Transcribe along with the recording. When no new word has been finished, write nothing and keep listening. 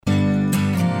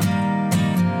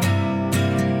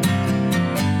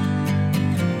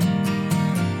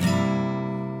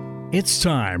It's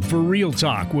time for Real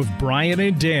Talk with Brian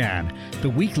and Dan, the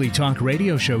weekly talk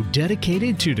radio show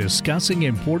dedicated to discussing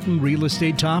important real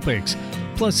estate topics,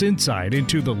 plus insight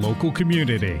into the local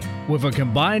community. With a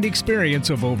combined experience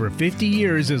of over 50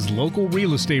 years as local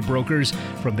real estate brokers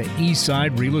from the East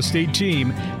Side Real Estate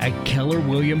Team at Keller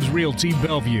Williams Realty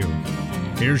Bellevue.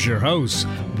 Here's your hosts,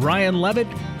 Brian Levitt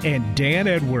and Dan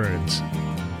Edwards.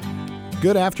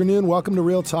 Good afternoon. Welcome to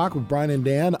Real Talk with Brian and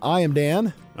Dan. I am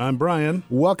Dan. I'm Brian.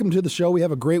 Welcome to the show. We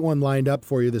have a great one lined up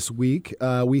for you this week.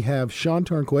 We have Sean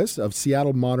Tournquist of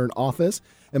Seattle Modern Office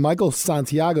and Michael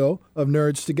Santiago of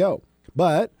Nerds to Go.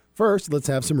 But first, let's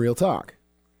have some real talk.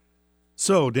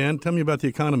 So, Dan, tell me about the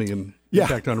economy and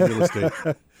impact on real estate.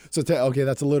 Okay,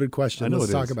 that's a loaded question. I know let's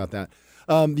it talk is. about that.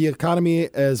 The economy,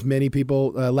 as many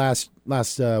people last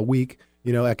week,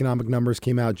 economic numbers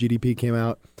came out, GDP came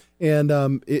out. And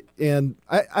I'm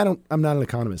not an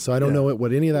economist, so I don't know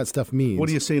what any of that stuff means. What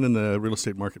are you seeing in the real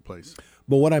estate marketplace?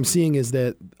 But what I'm seeing is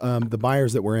that the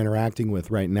buyers that we're interacting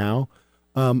with right now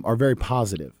are very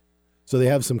positive. So they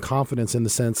have some confidence in the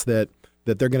sense that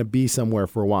they're going to be somewhere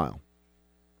for a while.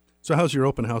 So how's your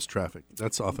open house traffic?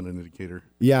 That's often an indicator.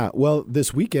 Yeah, well,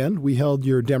 this weekend we held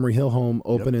your Demery Hill home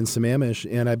open in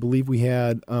Sammamish, and I believe we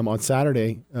had, on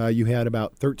Saturday, you had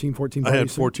about 13, 14 parties. I had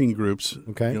 14 groups,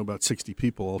 okay, about 60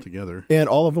 people altogether. And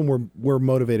all of them were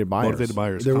motivated buyers. Motivated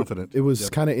buyers, confident. It was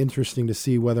kind of interesting to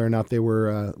see whether or not they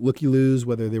were looky-loos,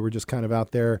 whether they were just kind of out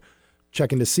there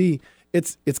checking to see.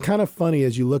 It's kind of funny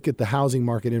as you look at the housing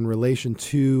market in relation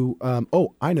to,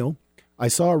 I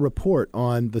saw a report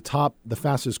on the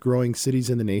fastest growing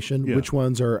cities in the nation, which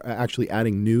ones are actually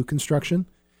adding new construction.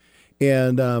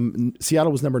 And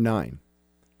Seattle was number 9.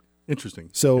 Interesting.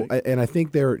 So, and I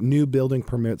think their new building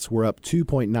permits were up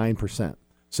 2.9%.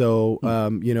 So,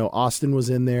 Austin was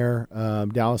in there,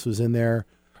 Dallas was in there,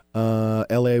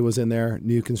 LA was in there,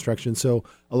 new construction. So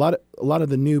a lot of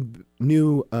the new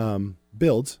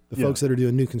builds, the folks that are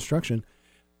doing new construction,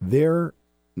 they're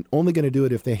only going to do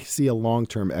it if they see a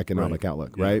long-term economic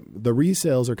outlook, right? The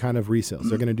resales are kind of resales.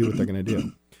 They're going to do what they're going to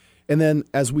do. And then,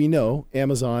 as we know,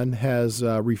 Amazon has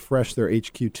refreshed their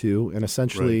HQ2, and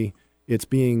essentially it's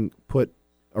being put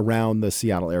around the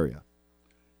Seattle area.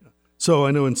 So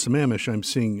I know in Sammamish, I'm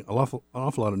seeing an awful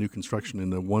lot of new construction in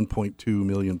the 1.2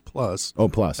 million plus. Oh,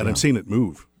 plus. And I'm seeing it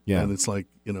move. Yeah. And it's like,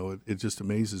 it just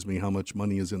amazes me how much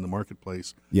money is in the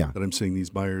marketplace that I'm seeing these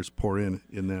buyers pour in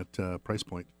that price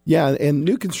point. Yeah, and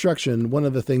new construction, one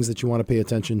of the things that you want to pay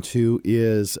attention to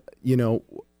is,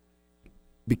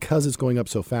 because it's going up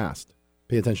so fast,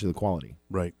 pay attention to the quality.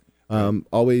 Right.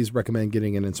 Always recommend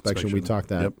getting an inspection. We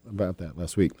talked about that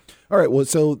last week. All right, well,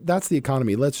 so that's the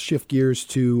economy. Let's shift gears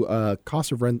to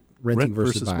cost of renting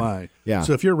versus buy. Yeah.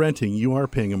 So if you're renting, you are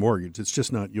paying a mortgage. It's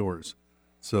just not yours.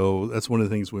 So that's one of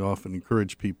the things we often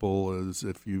encourage people is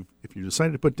if you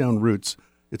decided to put down roots,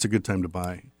 it's a good time to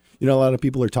buy. A lot of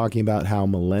people are talking about how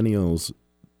millennials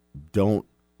don't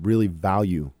really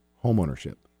value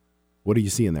homeownership. What are you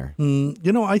seeing there?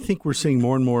 I think we're seeing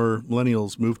more and more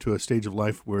millennials move to a stage of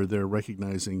life where they're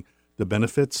recognizing the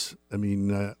benefits.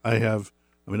 I have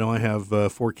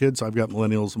 4 kids. I've got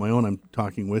millennials of my own I'm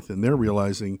talking with, and they're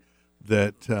realizing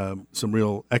that some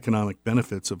real economic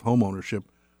benefits of homeownership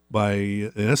by,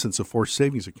 in essence, a forced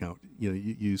savings account.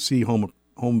 You see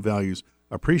home values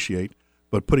appreciate,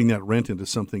 but putting that rent into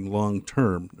something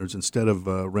long-term, there's instead of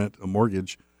rent, a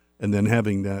mortgage, and then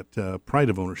having that pride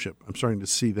of ownership. I'm starting to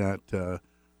see that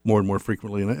more and more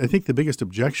frequently. And I think the biggest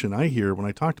objection I hear when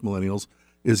I talk to millennials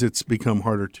is it's become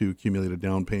harder to accumulate a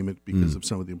down payment because of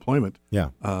some of the employment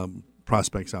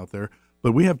prospects out there.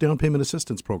 But we have down payment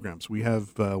assistance programs. We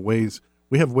have ways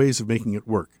of making it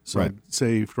work. So I'd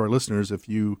say to our listeners,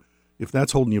 if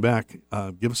that's holding you back,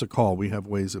 give us a call. We have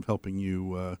ways of helping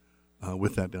you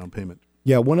with that down payment.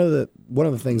 Yeah, one of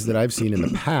the things that I've seen in the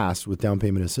past with down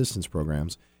payment assistance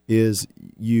programs is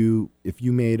if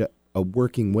you made a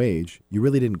working wage, you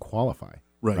really didn't qualify,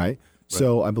 right?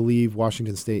 So I believe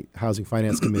Washington State Housing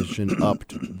Finance Commission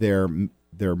upped their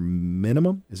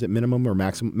minimum. Is it minimum or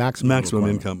maximum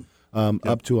income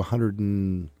up to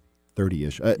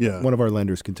 130-ish. One of our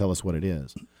lenders can tell us what it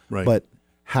is. Right. But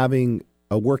having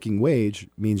a working wage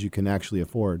means you can actually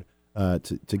afford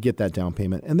to get that down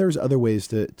payment. And there's other ways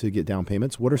to get down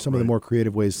payments. What are some of the more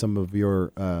creative ways some of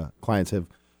your clients have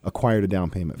acquired a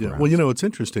down payment for? Well, it's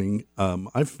interesting.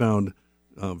 I've found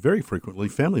very frequently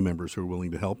family members who are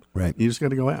willing to help. Right. You just got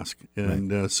to go ask.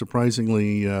 And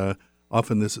surprisingly,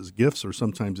 often this is gifts or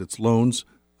sometimes it's loans,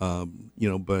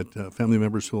 but family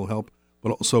members who will help,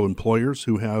 but also employers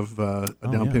who have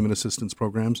down payment assistance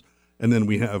programs. And then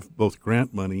we have both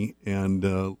grant money and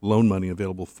loan money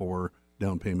available for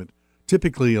down payment.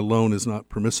 typically a loan is not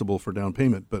permissible for down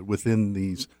payment, but within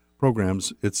these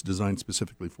programs, it's designed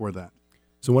specifically for that.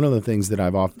 So one of the things that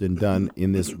I've often done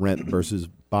in this rent versus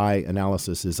buy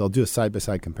analysis is I'll do a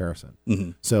side-by-side comparison.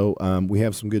 Mm-hmm. So we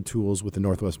have some good tools with the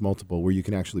Northwest Multiple where you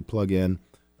can actually plug in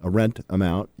a rent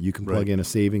amount, you can plug in a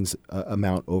savings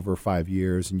amount over 5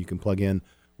 years, and you can plug in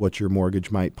what your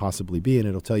mortgage might possibly be, and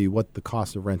it'll tell you what the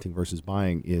cost of renting versus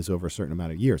buying is over a certain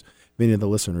amount of years. Many of the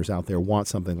listeners out there want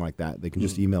something like that. They can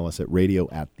just email us at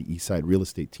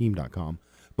radio@theeastsiderealestateteam.com.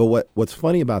 But what's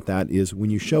funny about that is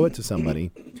when you show it to somebody,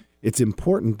 it's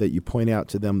important that you point out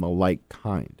to them the like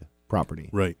kind property.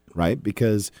 Right. Right?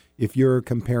 Because if you're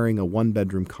comparing a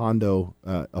one-bedroom condo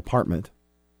apartment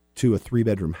to a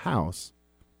three-bedroom house,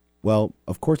 well,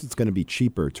 of course it's going to be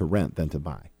cheaper to rent than to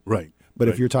buy. Right. But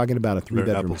if you're talking about a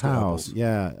three-bedroom house,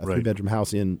 three-bedroom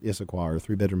house in Issaquah or a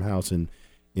three-bedroom house in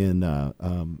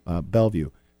Bellevue,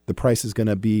 the price is going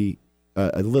to be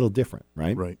a little different,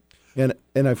 right? Right. And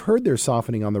I've heard there's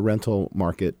softening on the rental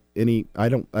market. I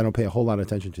don't pay a whole lot of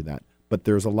attention to that, but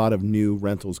there's a lot of new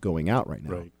rentals going out right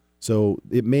now. Right. So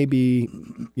it may be,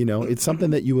 it's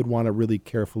something that you would want to really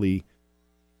carefully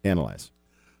analyze.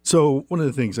 So one of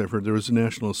the things I've heard, there was a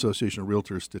National Association of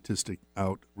Realtors statistic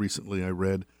out recently I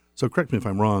read. So correct me if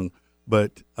I'm wrong,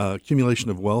 but accumulation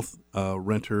of wealth,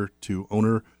 renter to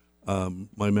owner,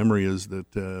 my memory is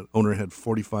that owner had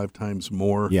 45 times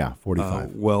more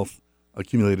 45 wealth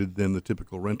accumulated than the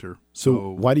typical renter.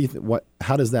 So why do you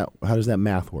how does that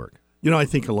math work? I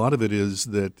think a lot of it is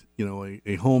that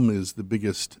a home is the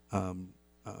biggest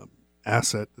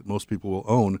asset that most people will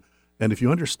own, and if you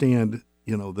understand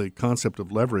the concept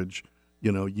of leverage,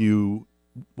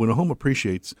 when a home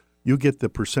appreciates, you get the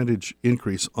percentage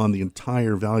increase on the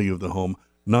entire value of the home,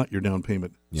 not your down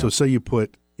payment. Yeah. So say you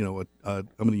put I'm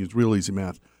going to use real easy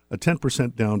math. A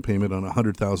 10% down payment on a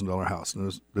 $100,000 house.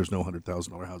 And there's no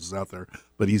 $100,000 houses out there,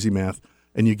 but easy math.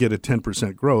 And you get a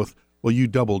 10% growth. Well, you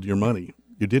doubled your money.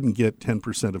 You didn't get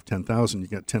 10% of 10,000. You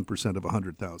got 10% of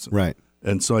 100,000. Right.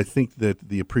 And so I think that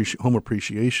the home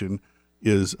appreciation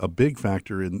is a big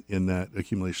factor in that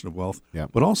accumulation of wealth. Yeah.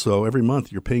 But also every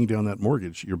month you're paying down that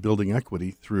mortgage. You're building equity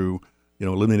through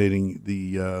eliminating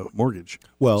the mortgage.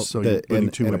 Well, so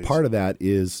and a part of that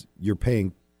is you're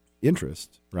paying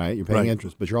interest, right? You're paying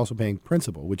interest, but you're also paying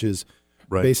principal, which is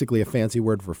basically a fancy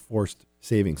word for forced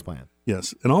savings plan.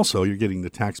 Yes, and also you're getting the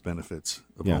tax benefits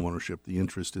of home ownership. The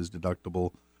interest is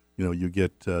deductible. You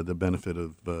get the benefit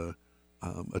of a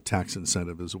tax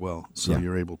incentive as well, so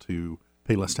you're able to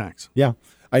pay less tax. Yeah,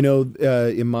 I know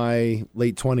in my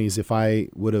late 20s, if I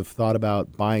would have thought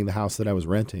about buying the house that I was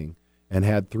renting and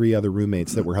had 3 other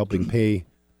roommates that were helping pay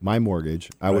my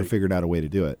mortgage, I would have figured out a way to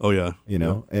do it. Oh, yeah.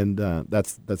 And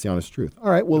that's the honest truth.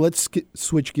 All right, well, let's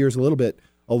switch gears a little bit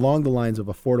along the lines of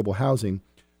affordable housing.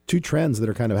 2 trends that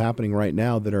are kind of happening right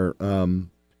now that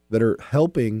are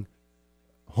helping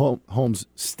homes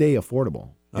stay affordable.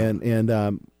 And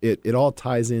it all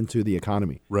ties into the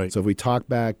economy. Right. So if we talk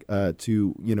back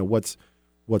to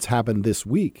what's happened this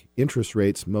week, interest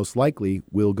rates most likely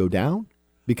will go down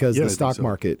because the stock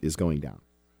market is going down.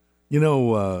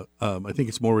 I think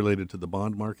it's more related to the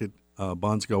bond market.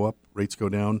 Bonds go up, rates go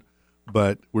down,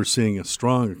 but we're seeing a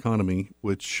strong economy,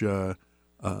 which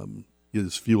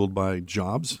is fueled by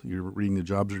jobs. You're reading the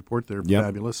jobs report; they're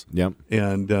fabulous. Yep.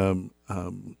 And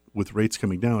with rates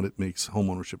coming down, it makes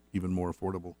homeownership even more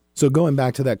affordable. So going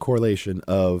back to that correlation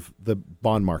of the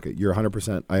bond market, you're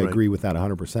 100%. I agree with that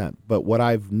 100%. But what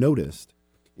I've noticed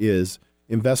is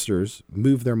investors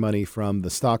move their money from the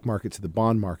stock market to the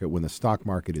bond market when the stock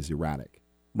market is erratic.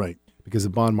 Right. Because the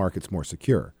bond market's more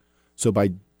secure. So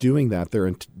by doing that,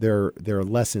 they're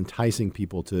less enticing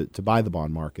people to buy the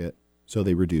bond market, so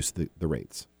they reduce the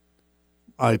rates.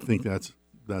 I think that's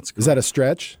correct. Is that a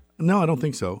stretch? No, I don't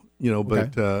think so.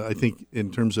 But I think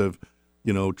in terms of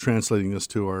translating this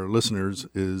to our listeners,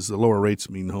 is the lower rates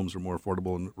mean homes are more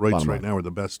affordable, and rates right now are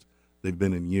the best they've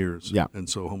been in years. Yeah. And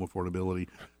so home affordability.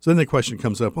 So then the question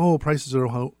comes up, prices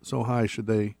are so high, should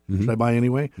I buy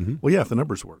anyway? Mm-hmm. Well, yeah, if the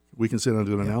numbers work. We can sit down and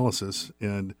do an analysis,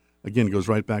 and again, it goes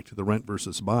right back to the rent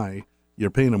versus buy.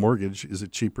 You're paying a mortgage. Is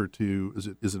it cheaper is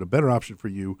it a better option for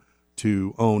you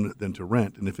to own than to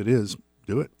rent? And if it is,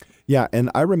 do it. Yeah, and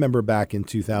I remember back in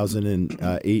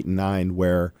 2008 and 9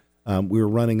 where we were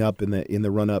running up in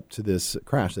the run up to this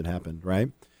crash that happened,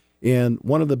 right? And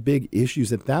one of the big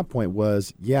issues at that point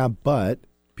was, but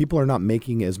people are not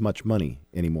making as much money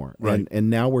anymore. Right. And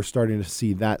now we're starting to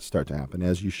see that start to happen.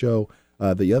 As you show,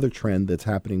 the other trend that's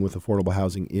happening with affordable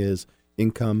housing is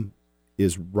income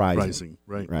is rising.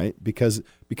 Right? Because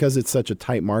it's such a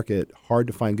tight market, hard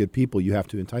to find good people, you have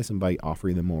to entice them by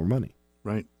offering them more money.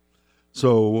 Right.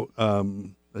 So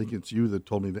I think it's you that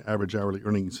told me the average hourly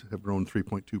earnings have grown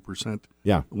 3.2%.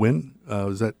 Yeah. When?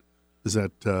 Is that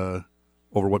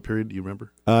over what period? Do you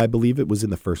remember? I believe it was in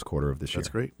the first quarter of this year. That's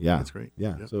great. Yeah. That's great.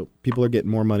 Yeah. Yep. So people are getting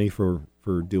more money for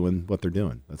doing what they're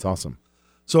doing. That's awesome.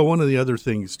 So one of the other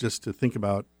things just to think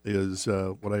about is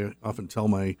what I often tell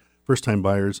my first-time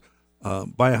buyers,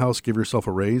 buy a house, give yourself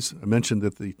a raise. I mentioned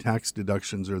that the tax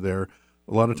deductions are there.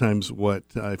 A lot of times what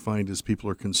I find is people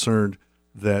are concerned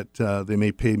that they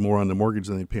may pay more on the mortgage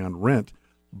than they pay on rent.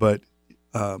 But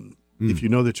if you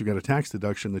know that you've got a tax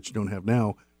deduction that you don't have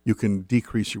now, you can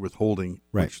decrease your withholding,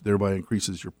 which thereby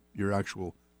increases your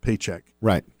actual paycheck.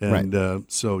 Right. And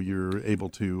so you're able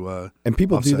to and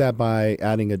people offset. do that by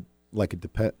adding add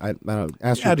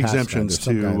exemptions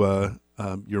to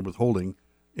your withholding.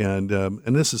 And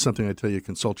this is something I tell you,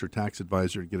 consult your tax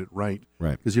advisor to get it right.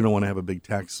 Right. Because you don't want to have a big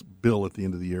tax bill at the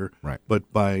end of the year. Right.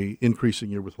 But by increasing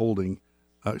your withholding,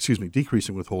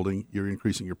 decreasing withholding, you're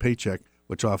increasing your paycheck,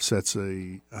 which offsets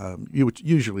which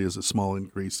usually is a small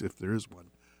increase if there is one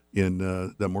in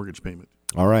that mortgage payment.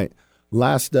 All right.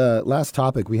 Last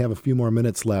topic. We have a few more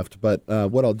minutes left, but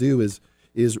what I'll do is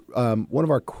one of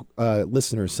our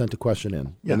listeners sent a question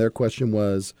in, and their question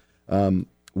was,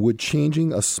 would changing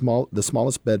the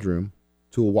smallest bedroom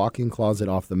to a walk-in closet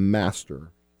off the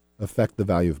master affect the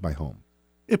value of my home?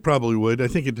 It probably would. I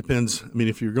think it depends. I mean,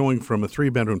 if you're going from a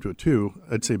 3-bedroom to a 2,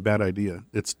 I'd say bad idea.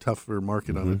 It's tougher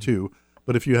market on a 2.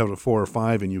 But if you have a 4 or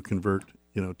 5 and you convert,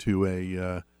 to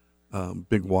a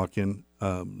big walk-in,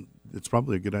 it's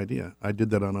probably a good idea. I did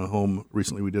that on a home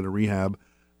recently. We did a rehab,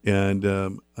 and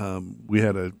we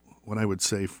had what I would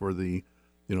say for the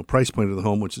price point of the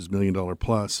home, which is $1 million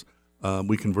plus.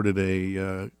 We converted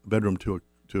a bedroom to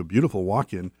a beautiful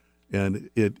walk-in, and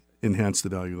it enhanced the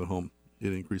value of the home.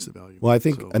 It increased the value. Well, I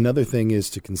think another thing is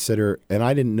to consider, and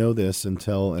I didn't know this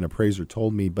until an appraiser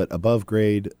told me, but above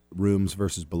grade rooms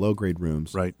versus below grade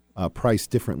rooms price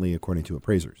differently according to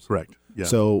appraisers. Correct. Yeah.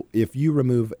 So if you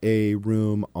remove a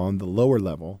room on the lower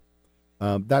level,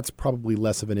 that's probably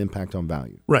less of an impact on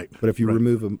value. Right. But if you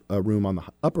remove a room on the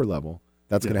upper level,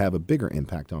 that's going to have a bigger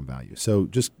impact on value. So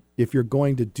just if you're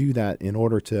going to do that in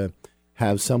order to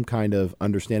have some kind of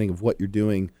understanding of what you're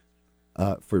doing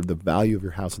for the value of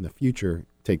your house in the future,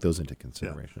 take those into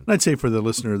consideration. And I'd say for the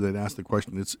listener that asked the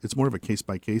question, it's more of a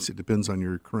case-by-case. It depends on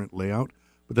your current layout,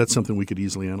 but that's something we could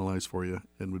easily analyze for you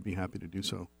and would be happy to do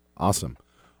so. Awesome.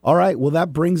 All right, well,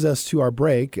 that brings us to our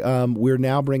break. We're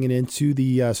now bringing into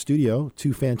the studio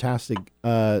 2 fantastic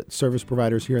service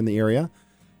providers here in the area.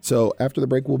 So after the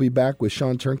break, we'll be back with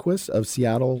Sean Tournquist of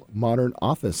Seattle Modern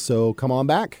Office. So come on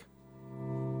back.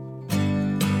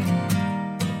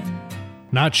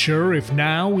 Not sure if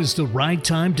now is the right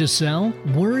time to sell?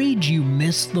 Worried you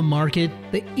missed the market?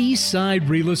 The Eastside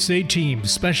Real Estate Team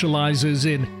specializes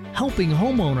in helping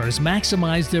homeowners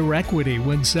maximize their equity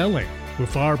when selling.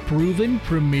 With our proven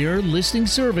premier listing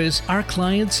service, our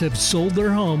clients have sold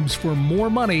their homes for more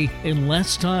money in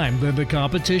less time than the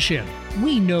competition.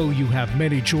 We know you have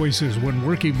many choices when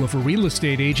working with a real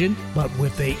estate agent, but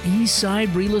with the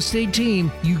Eastside Real Estate Team,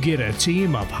 you get a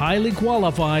team of highly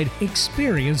qualified,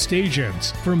 experienced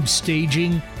agents. From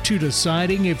staging to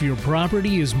deciding if your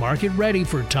property is market ready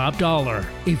for top dollar.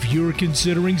 If you're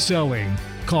considering selling,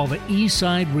 call the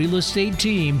Eastside Real Estate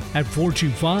Team at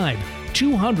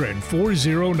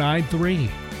 425-200-4093.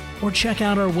 Or check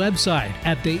out our website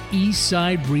at the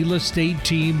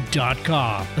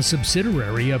eastsiderealestateteam.com, a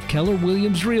subsidiary of Keller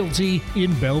Williams Realty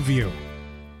in Bellevue.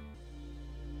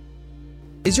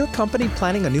 Is your company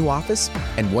planning a new office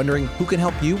and wondering who can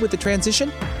help you with the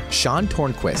transition? Sean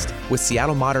Tournquist with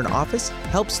Seattle Modern Office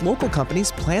helps local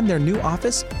companies plan their new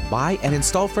office, buy and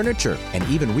install furniture, and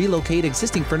even relocate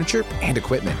existing furniture and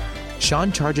equipment.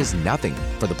 Sean charges nothing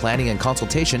for the planning and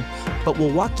consultation, but will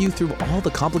walk you through all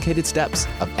the complicated steps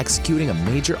of executing a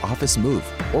major office move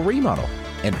or remodel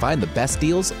and find the best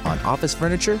deals on office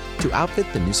furniture to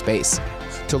outfit the new space.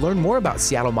 To learn more about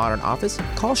Seattle Modern Office,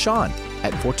 call Sean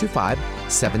at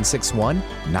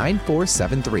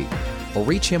 425-761-9473 or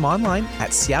reach him online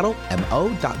at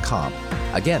seattlemo.com.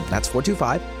 Again, that's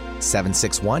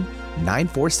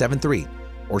 425-761-9473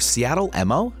 or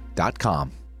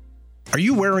seattlemo.com. Are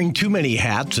you wearing too many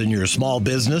hats in your small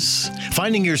business?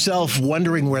 Finding yourself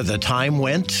wondering where the time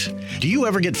went? Do you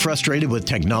ever get frustrated with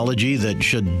technology that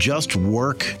should just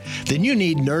work? Then you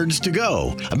need Nerds to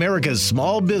Go, America's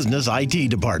small business IT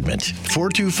department.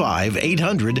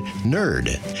 425-800-NERD.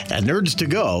 At Nerds to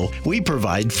Go, we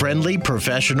provide friendly,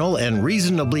 professional, and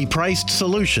reasonably priced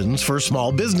solutions for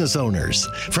small business owners.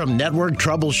 From network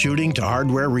troubleshooting to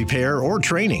hardware repair or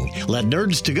training, let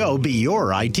Nerds to Go be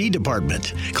your IT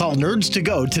department. Call Nerds words to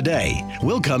go today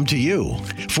will come to you.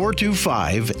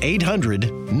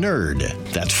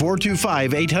 425-800-NERD. That's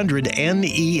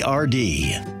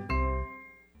 425-800-NERD.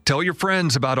 Tell your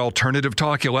friends about Alternative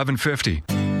Talk 1150.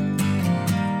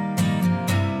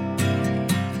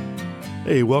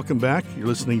 Hey, welcome back. You're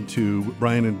listening to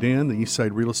Brian and Dan, the Eastside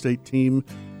Real Estate Team,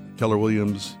 Keller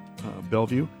Williams,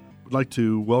 Bellevue. I'd like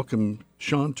to welcome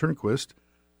Sean Tournquist.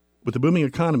 With the booming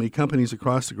economy, companies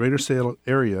across the greater Seattle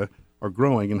area are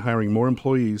growing and hiring more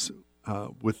employees.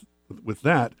 With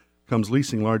that comes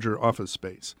leasing larger office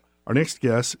space. Our next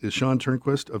guest is Sean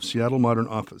Tournquist of Seattle Modern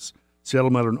Office. Seattle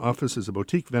Modern Office is a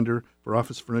boutique vendor for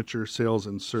office furniture sales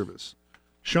and service.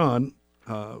 Sean,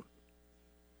 a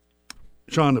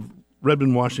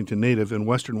Redmond, Washington native and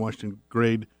Western Washington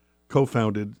grade,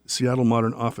 co-founded Seattle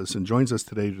Modern Office and joins us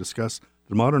today to discuss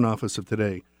the modern office of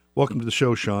today. Welcome to the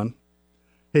show, Sean.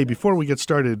 Hey, before we get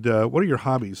started, what are your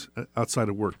hobbies outside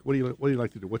of work? What do you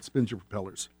like to do? What spins your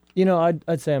propellers? You know,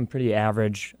 I'd say I'm pretty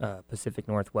average Pacific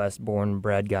Northwest born and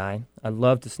bred guy. I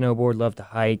love to snowboard, love to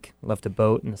hike, love to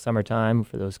boat in the summertime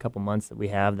for those couple months that we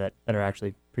have that are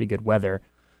actually pretty good weather.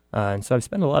 And so I've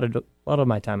spent a lot of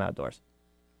my time outdoors.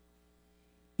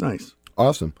 Nice.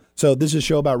 Awesome. So this is a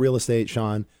show about real estate,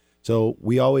 Sean. So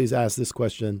we always ask this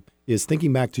question, is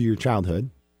thinking back to your childhood,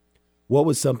 what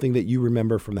was something that you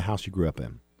remember from the house you grew up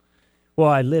in? Well,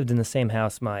 I lived in the same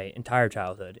house my entire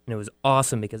childhood, and it was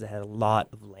awesome because it had a lot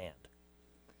of land.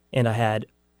 And I had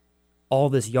all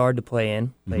this yard to play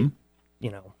in, played,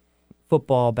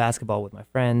 football, basketball with my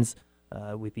friends.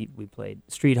 We played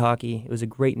street hockey. It was a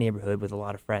great neighborhood with a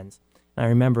lot of friends. And I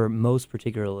remember most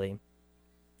particularly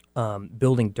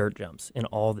building dirt jumps in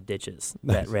all the ditches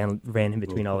that ran in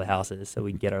between all the houses. So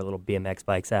we'd get our little BMX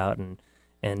bikes out and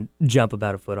jump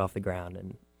about a foot off the ground.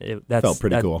 And that felt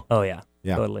pretty cool. Oh, yeah,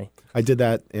 totally. I did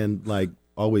that and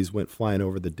always went flying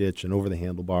over the ditch and over the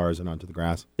handlebars and onto the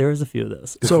grass. There was a few of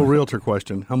those. So, realtor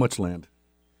question, how much land?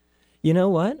 You know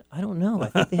what? I don't know. I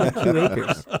think they have 2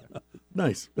 acres.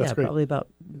 Nice. That's great. Probably about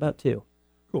 2.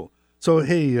 Cool. So,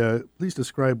 hey, please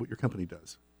describe what your company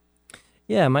does.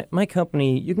 Yeah, my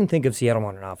company, you can think of Seattle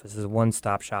Modern Office as a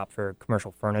one-stop shop for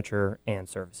commercial furniture and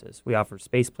services. We offer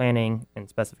space planning and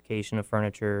specification of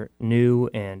furniture, new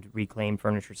and reclaimed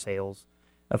furniture sales,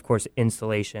 of course,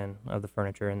 installation of the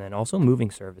furniture, and then also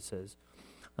moving services.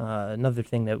 Another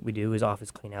thing that we do is office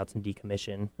cleanouts and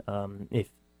decommission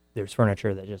if there's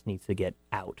furniture that just needs to get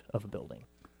out of a building.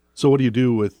 So what do you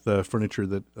do with furniture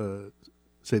that,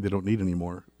 say, they don't need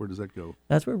anymore? Where does that go?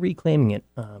 That's where reclaiming it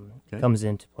comes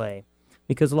into play.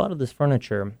 Because a lot of this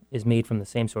furniture is made from the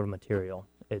same sort of material.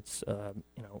 It's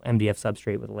MDF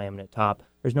substrate with a laminate top.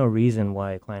 There's no reason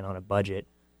why a client on a budget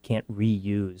can't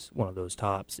reuse one of those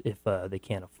tops if they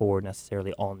can't afford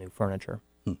necessarily all new furniture.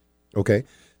 Okay,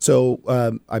 so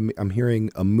I'm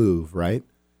hearing a move, right?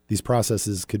 These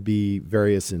processes could be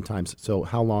various in times. So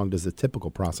how long does a typical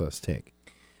process take?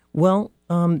 Well,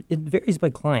 it varies by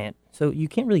client. So you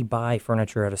can't really buy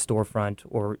furniture at a storefront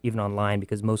or even online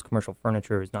because most commercial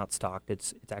furniture is not stocked.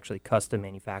 It's actually custom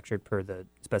manufactured per the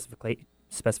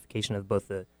specification of both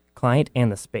the client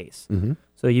and the space. Mm-hmm.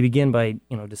 So you begin by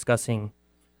discussing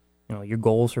your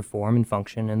goals for form and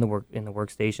function in the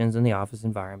workstations and the office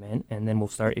environment, and then we'll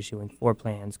start issuing floor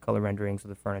plans, color renderings of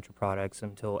the furniture products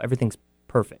until everything's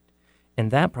perfect. And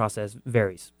that process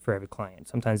varies for every client.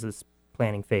 Sometimes this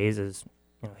planning phase is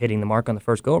hitting the mark on the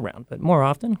first go-around. But more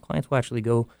often, clients will actually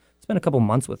go spend a couple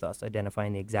months with us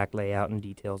identifying the exact layout and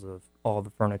details of all the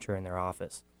furniture in their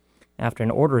office. After an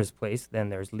order is placed, then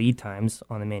there's lead times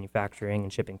on the manufacturing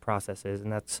and shipping processes,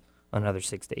 and that's another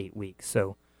 6 to 8 weeks.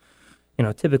 So,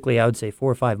 typically I would say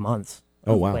 4 or 5 months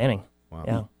of planning. Wow.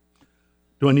 Yeah.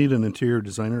 Do I need an interior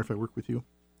designer if I work with you?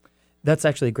 That's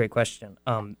actually a great question.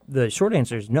 The short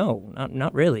answer is no,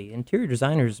 not really. Interior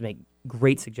designers make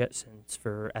great suggestions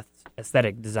for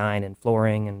aesthetic design and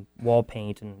flooring and wall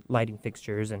paint and lighting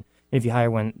fixtures. And if you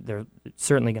hire one, they're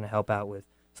certainly going to help out with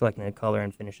selecting the color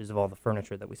and finishes of all the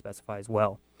furniture that we specify as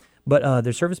well. But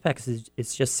their service package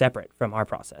is just separate from our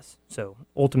process. So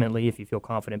ultimately, if you feel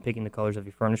confident picking the colors of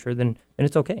your furniture, then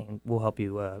it's okay, and we'll help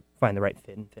you find the right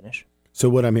fit and finish. So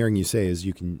what I'm hearing you say is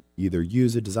you can either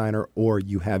use a designer or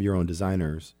you have your own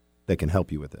designers that can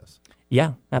help you with this.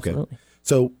 Yeah, absolutely. Okay.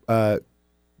 So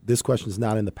this question is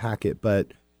not in the packet,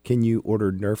 but can you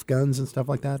order Nerf guns and stuff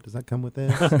like that? Does that come with it?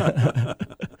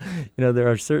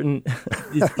 There are certain...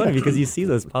 It's funny because you see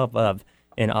those pop up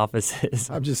in offices.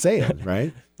 I'm just saying,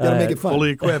 right? Got to make it fun. Fully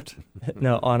equipped.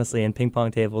 No, honestly, and ping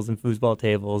pong tables and foosball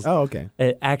tables. Oh, okay.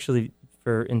 Actually,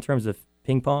 in terms of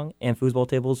ping pong and foosball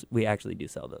tables, we actually do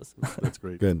sell those. That's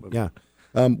great. Good, yeah.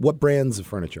 What brands of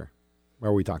furniture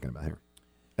are we talking about here?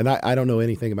 And I don't know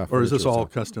anything about furniture. Or is this all so.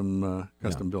 custom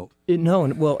built?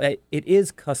 It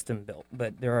is custom built,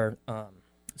 but there are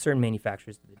certain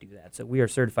manufacturers that do that. So we are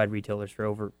certified retailers for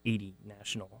over 80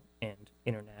 national and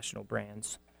international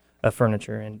brands of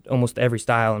furniture, and almost every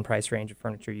style and price range of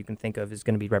furniture you can think of is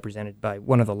going to be represented by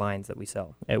one of the lines that we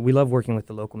sell. We love working with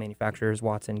the local manufacturers,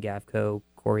 Watson, Gavco,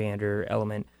 Coriander,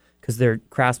 Element, because their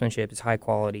craftsmanship is high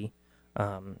quality,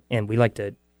 and we like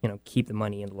to keep the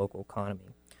money in the local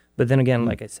economy. But then again,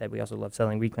 like I said, we also love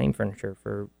selling reclaimed furniture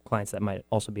for clients that might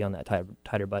also be on that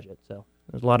tighter budget. So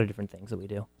there's a lot of different things that we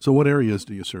do. So what areas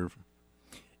do you serve?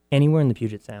 Anywhere in the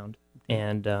Puget Sound.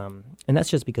 And that's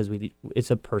just because it's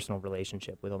a personal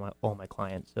relationship with all my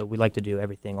clients. So we like to do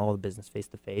everything, all the business face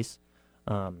to face.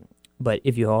 But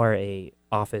if you are a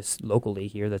office locally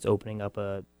here that's opening up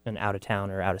an out of town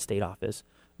or out of state office,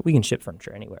 we can ship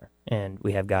furniture anywhere. And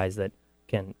we have guys that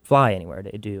can fly anywhere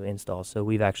to do installs. So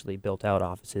we've actually built out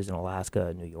offices in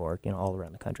Alaska, New York, all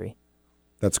around the country.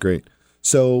 That's great.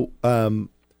 So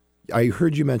I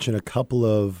heard you mention a couple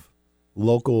of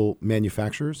local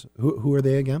manufacturers. Who are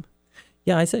they again?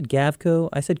 Yeah, I said Gavco,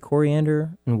 I said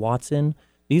Coriander and Watson.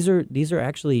 These are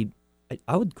actually,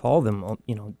 I would call them,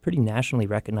 pretty nationally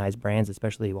recognized brands,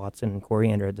 especially Watson and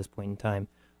Coriander at this point in time.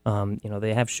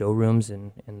 They have showrooms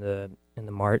in the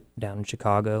Mart down in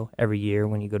Chicago every year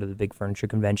when you go to the big furniture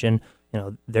convention.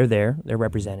 They're there, they're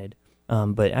represented.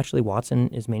 But actually, Watson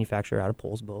is manufactured out of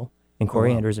Poulsbo, and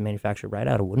Coriander is a manufacturer right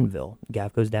out of Woodinville.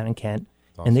 Gavco's down in Kent,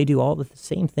 awesome. And they do all the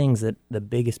same things that the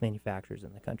biggest manufacturers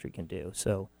in the country can do.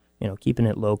 So, keeping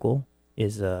it local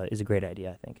is a great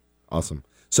idea, I think. Awesome.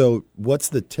 So, what's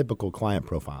the typical client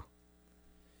profile?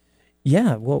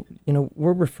 Yeah, well,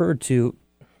 we're referred to.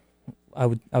 I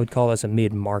would call us a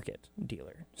mid-market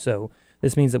dealer. So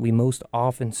this means that we most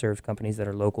often serve companies that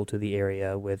are local to the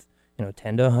area with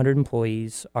 10 to 100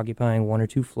 employees occupying one or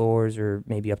two floors or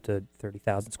maybe up to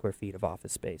 30,000 square feet of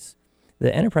office space.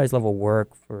 The enterprise level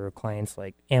work for clients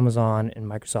like Amazon and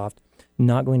Microsoft,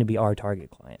 not going to be our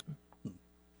target client.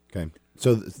 Okay.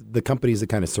 So the companies that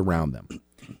kind of surround them.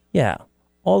 Yeah,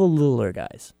 all the littler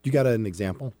guys. You got an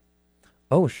example?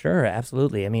 Oh, sure,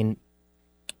 absolutely. I mean,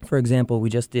 for example,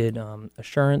 we just did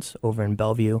Assurance over in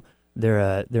Bellevue. They're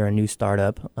a new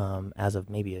startup as of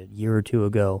maybe a year or two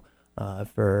ago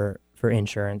for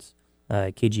insurance.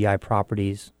 KGI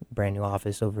Properties, brand new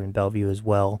office over in Bellevue as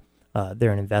well.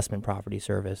 They're an investment property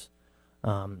service.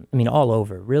 All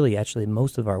over. Really, actually,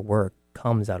 most of our work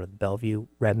comes out of Bellevue,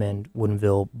 Redmond,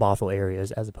 Woodinville, Bothell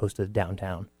areas as opposed to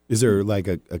downtown. Is there like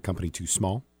a company too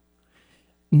small?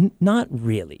 Not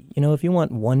really. If you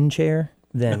want one chair,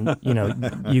 then,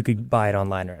 you could buy it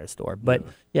online or at a store. But,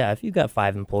 yeah, if you've got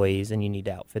 5 employees and you need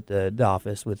to outfit the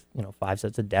office with, 5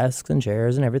 sets of desks and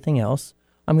chairs and everything else,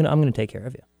 I'm gonna take care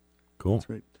of you. Cool. That's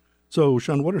great. So,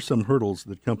 Sean, what are some hurdles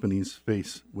that companies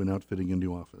face when outfitting a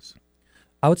new office?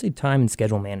 I would say time and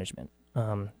schedule management.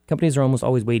 Companies are almost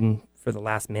always waiting for the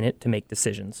last minute to make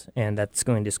decisions, and that's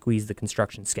going to squeeze the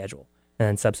construction schedule. And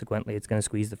then subsequently, it's going to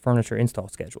squeeze the furniture install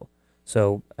schedule.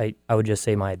 So I would just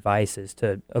say my advice is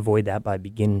to avoid that by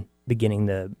beginning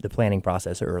the planning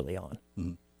process early on.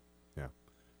 Mm-hmm. Yeah.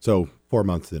 So 4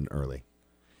 months in early.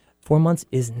 4 months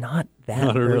is not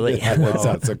that early. That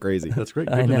sounds so crazy. That's great.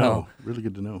 Good to know. Really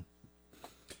good to know.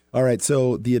 All right.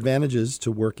 So the advantages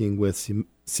to working with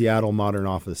Seattle Modern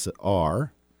Office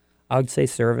are? I would say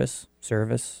service.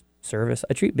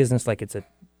 I treat business like it's a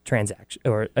transaction,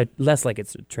 or less like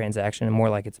it's a transaction and more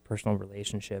like it's a personal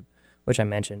relationship, which I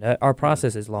mentioned. Our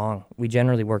process is long. We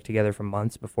generally work together for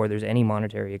months before there's any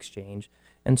monetary exchange.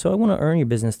 And so I want to earn your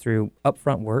business through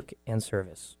upfront work and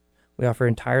service. We offer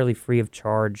entirely free of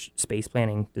charge space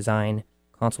planning, design,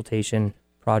 consultation,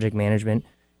 project management,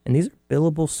 and these are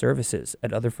billable services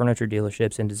at other furniture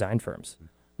dealerships and design firms.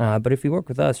 But if you work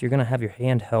with us, you're going to have your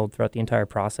hand held throughout the entire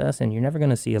process, and you're never going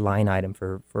to see a line item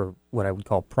for what I would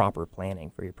call proper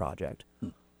planning for your project.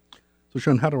 So,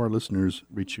 Sean, how do our listeners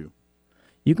reach you?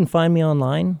 You can find me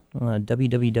online,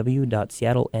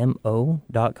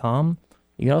 www.seattlemo.com.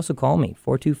 You can also call me,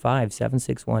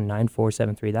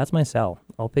 425-761-9473. That's my cell.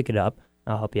 I'll pick it up.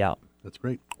 I'll help you out. That's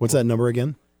great. What's that number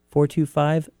again?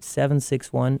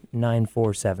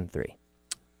 425-761-9473.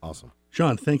 Awesome.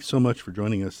 Sean, thanks so much for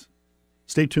joining us.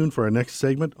 Stay tuned for our next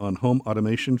segment on home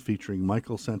automation featuring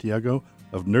Michael Santiago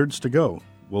of Nerds to Go.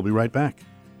 We'll be right back.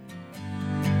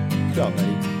 Good job,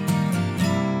 buddy.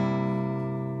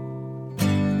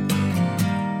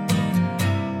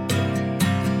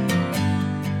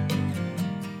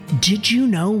 Did you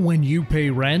know when you pay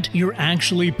rent, you're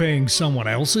actually paying someone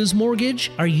else's mortgage?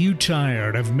 Are you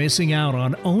tired of missing out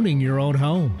on owning your own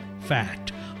home?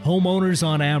 Fact. Homeowners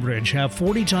on average have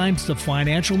 40 times the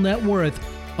financial net worth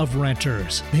of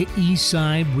renters. The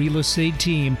Eastside Real Estate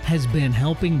Team has been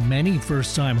helping many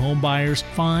first-time homebuyers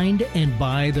find and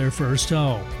buy their first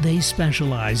home. They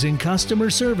specialize in customer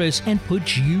service and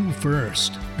put you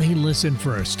first. They listen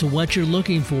first to what you're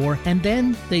looking for, and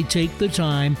then they take the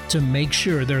time to make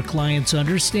sure their clients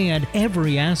understand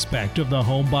every aspect of the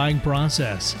home buying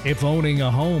process. If owning a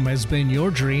home has been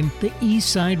your dream, the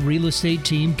Eastside Real Estate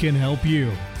Team can help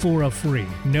you. For a free,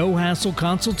 no-hassle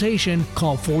consultation,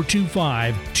 call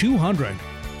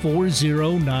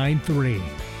 425-200-4093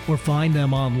 or find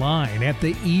them online at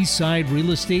the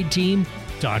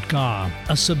eastsiderealestateteam.com,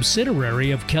 a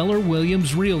subsidiary of Keller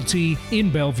Williams Realty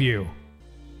in Bellevue.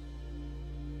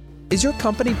 Is your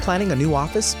company planning a new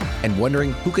office and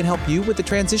wondering who can help you with the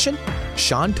transition?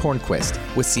 Sean Tournquist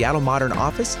with Seattle Modern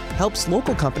Office helps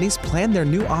local companies plan their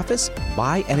new office,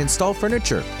 buy and install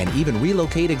furniture, and even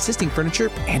relocate existing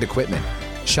furniture and equipment.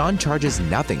 Sean charges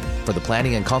nothing for the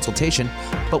planning and consultation,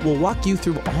 but will walk you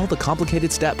through all the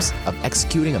complicated steps of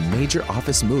executing a major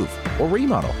office move or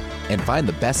remodel and find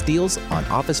the best deals on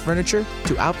office furniture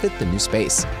to outfit the new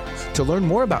space. To learn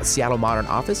more about Seattle Modern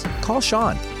Office, call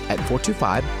Sean at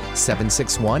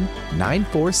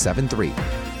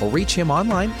 425-761-9473 or reach him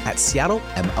online at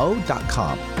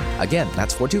seattlemo.com. Again,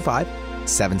 that's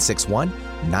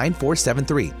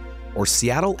 425-761-9473 or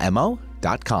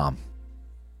seattlemo.com.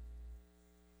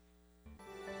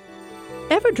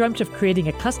 Ever dreamt of creating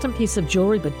a custom piece of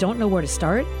jewelry but don't know where to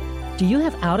start? Do you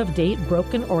have out-of-date,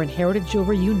 broken, or inherited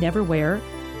jewelry you never wear?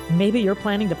 Maybe you're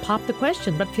planning to pop the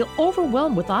question but feel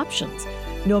overwhelmed with options.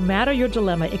 No matter your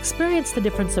dilemma, experience the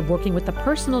difference of working with a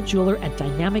personal jeweler at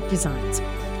Dynamic Designs.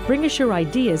 Bring us your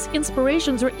ideas,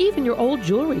 inspirations, or even your old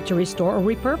jewelry to restore or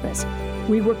repurpose.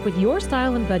 We work with your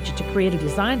style and budget to create a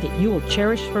design that you will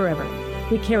cherish forever.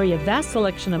 We carry a vast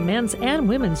selection of men's and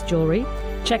women's jewelry.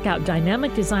 Check out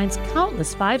Dynamic Design's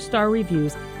countless 5-star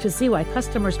reviews to see why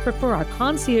customers prefer our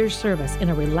concierge service in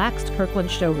a relaxed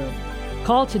Kirkland showroom.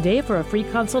 Call today for a free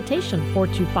consultation,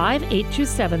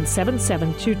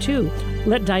 425-827-7722.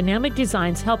 Let Dynamic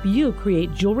Designs help you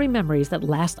create jewelry memories that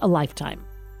last a lifetime.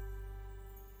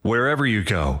 Wherever you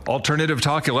go, Alternative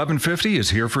Talk 1150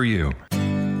 is here for you.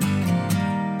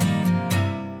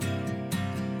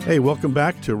 Hey, welcome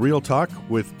back to Real Talk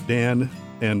with Dan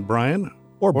and Brian.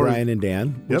 Or Brian and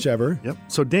Dan, whichever. Yep.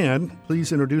 So, Dan,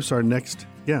 please introduce our next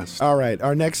guest. All right.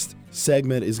 Our next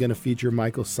segment is going to feature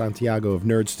Michael Santiago of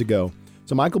Nerds to Go.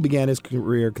 So Michael began his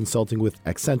career consulting with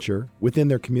Accenture within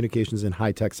their communications and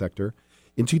high-tech sector.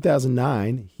 In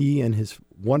 2009, he and his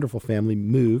wonderful family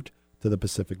moved to the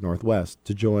Pacific Northwest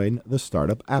to join the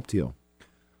startup Aptio.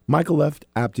 Michael left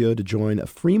Aptio to join a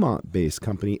Fremont-based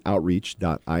company,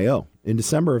 Outreach.io. In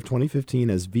December of 2015,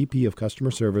 as VP of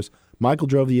Customer Service, Michael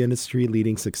drove the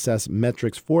industry-leading success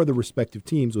metrics for the respective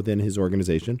teams within his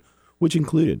organization, which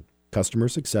included customer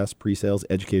success, pre-sales,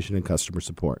 education, and customer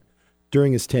support.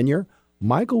 During his tenure,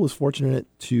 Michael was fortunate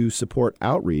to support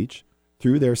Outreach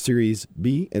through their Series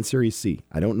B and Series C.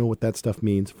 I don't know what that stuff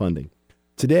means, funding.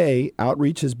 Today,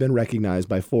 Outreach has been recognized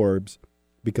by Forbes,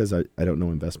 because I don't know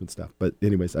investment stuff, but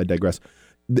anyways, I digress.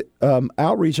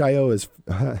 Outreach.io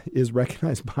is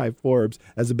recognized by Forbes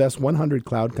as the best 100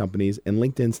 cloud companies and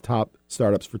LinkedIn's top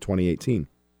startups for 2018.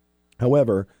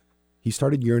 However, he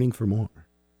started yearning for more.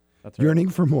 That's right. Yearning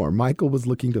for more. Michael was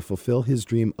looking to fulfill his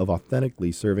dream of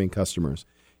authentically serving customers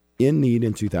in need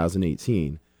in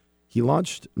 2018. He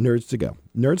launched Nerds to Go.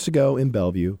 Nerds to Go in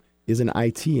Bellevue is an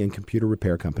IT and computer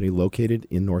repair company located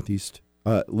on Northeast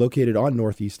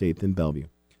 8th in Bellevue.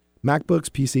 MacBooks,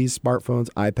 PCs, smartphones,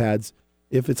 iPads,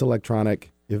 if it's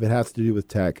electronic, if it has to do with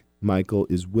tech, Michael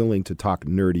is willing to talk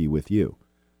nerdy with you.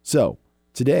 So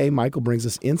today, Michael brings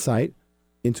us insight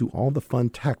into all the fun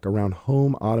tech around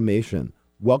home automation.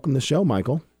 Welcome to the show,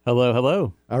 Michael. Hello,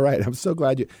 hello. All right, I'm so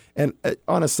glad you. And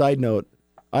on a side note,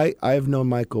 I've known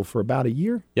Michael for about a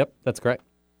year. Yep, that's correct.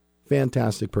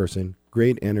 Fantastic person,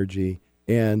 great energy,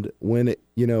 and when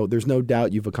there's no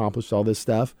doubt you've accomplished all this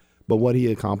stuff. But what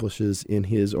he accomplishes in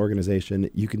his organization,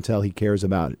 you can tell he cares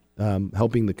about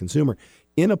helping the consumer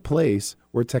in a place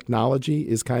where technology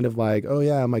is kind of like, oh,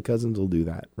 yeah, my cousins will do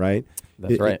that, right?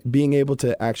 That's right. Being able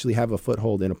to actually have a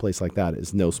foothold in a place like that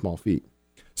is no small feat.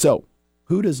 So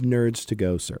who does Nerds to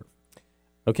Go serve?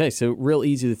 Okay, so real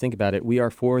easy to think about it. We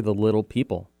are for the little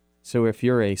people. So if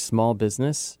you're a small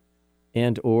business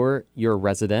and or you're a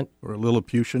resident. Or a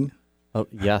Lilliputian. Oh,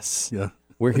 yes. Yeah.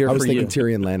 We're here for you. I was thinking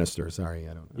Tyrion Lannister. Sorry,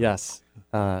 I don't know. Yes.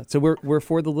 So we're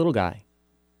for the little guy.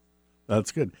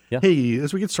 That's good. Yeah. Hey,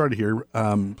 as we get started here,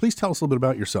 please tell us a little bit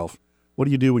about yourself. What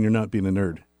do you do when you're not being a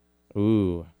nerd?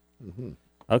 Ooh. Mm-hmm.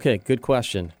 Okay, good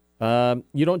question.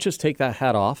 You don't just take that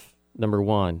hat off number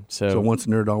one. So once a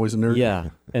nerd, always a nerd? Yeah.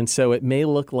 And so it may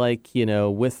look like,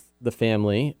 with the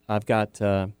family, I've got,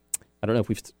 I don't know if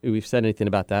we've said anything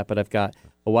about that, but I've got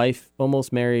a wife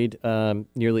almost married,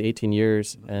 nearly 18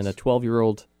 years, nice. And a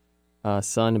 12-year-old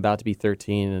son about to be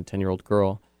 13 and a 10-year-old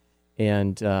girl.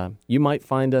 And you might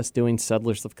find us doing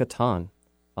Settlers of Catan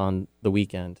on the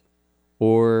weekend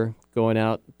or going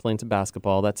out playing some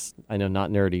basketball. That's, I know,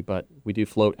 not nerdy, but we do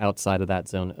float outside of that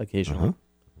zone occasionally.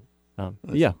 Nice.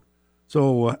 Yeah.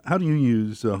 So how do you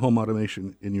use home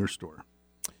automation in your store?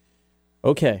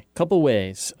 Okay, couple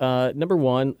ways. Number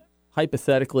one,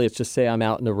 hypothetically, let's just say I'm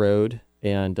out in the road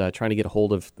and trying to get a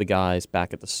hold of the guys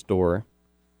back at the store,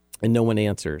 and no one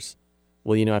answers.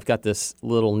 Well, I've got this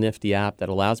little nifty app that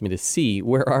allows me to see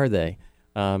where are they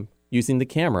using the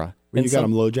camera. You got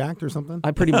them low-jacked or something?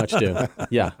 I pretty much do.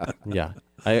 Yeah.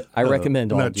 I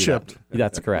recommend all not do chipped. That.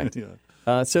 That's correct.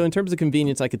 Yeah. So in terms of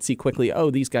convenience, I could see quickly,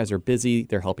 these guys are busy.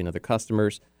 They're helping other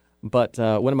customers. But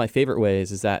one of my favorite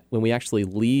ways is that when we actually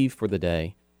leave for the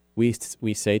day, we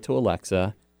say to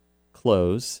Alexa,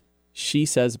 close. She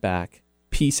says back,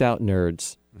 peace out,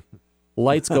 nerds.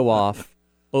 Lights go off.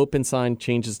 Open sign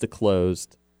changes to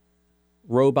closed.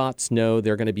 Robots know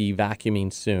they're going to be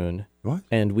vacuuming soon. What?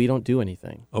 And we don't do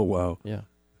anything. Oh, wow. Yeah.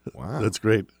 Wow. That's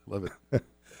great. Love it.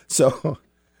 So,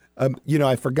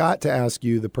 I forgot to ask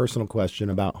you the personal question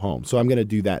about home. So I'm going to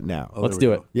do that now. Let's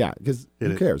do it. Yeah, because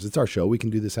who cares? It's our show. We can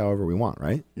do this however we want,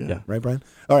 right? Yeah. Right, Brian?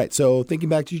 All right. So thinking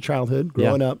back to your childhood,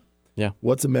 growing up,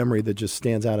 what's a memory that just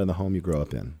stands out in the home you grew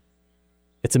up in?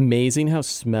 It's amazing how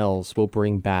smells will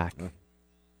bring back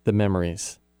the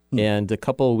memories. And a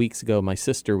couple of weeks ago, my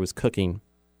sister was cooking,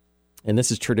 and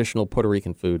this is traditional Puerto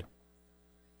Rican food.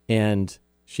 And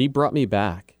she brought me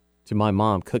back to my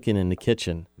mom cooking in the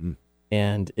kitchen.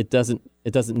 And it doesn't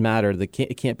matter.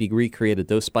 It can't be recreated.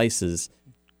 Those spices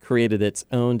created its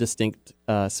own distinct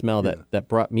smell that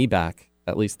brought me back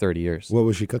at least 30 years. What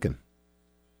was she cooking?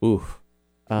 Ooh.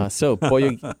 So pollo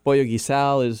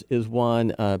guisal is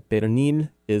one. Pernil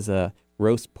is a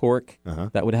roast pork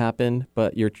that would happen.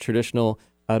 But your traditional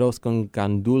arroz con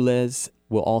gandules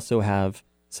will also have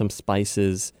some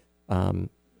spices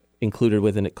included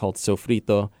within it called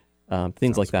sofrito,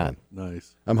 things like that.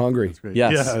 Nice. I'm hungry. That's great.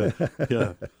 Yes.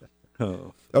 Yeah.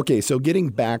 Oh. Okay, so getting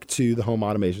back to the home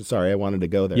automation. Sorry, I wanted to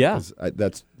go there. Yeah. 'Cause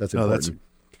that's important.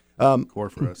 No, that's core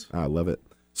for us. I love it.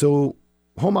 So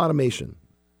home automation,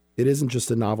 it isn't just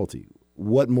a novelty.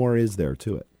 What more is there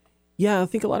to it? Yeah, I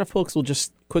think a lot of folks will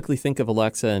just quickly think of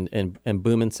Alexa and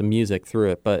boom in some music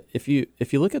through it. But if you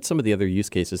look at some of the other use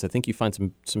cases, I think you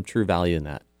find some true value in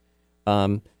that.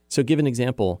 So give an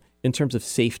example in terms of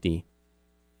safety.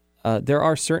 There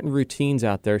are certain routines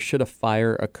out there should a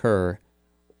fire occur,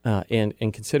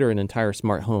 and consider an entire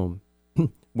smart home,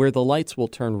 where the lights will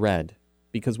turn red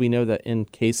because we know that in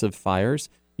case of fires,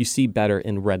 you see better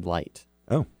in red light.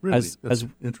 Oh, really? That's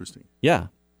interesting. Yeah,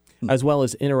 as well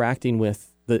as interacting with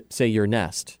say your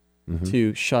nest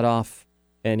to shut off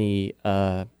any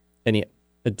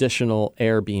additional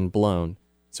air being blown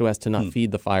so as to not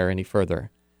feed the fire any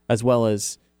further, as well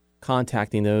as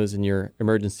contacting those in your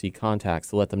emergency contacts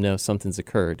to let them know something's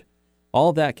occurred.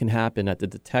 All that can happen at the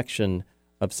detection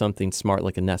of something smart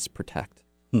like a Nest Protect.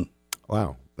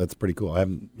 Wow, that's pretty cool. I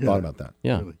haven't thought about that.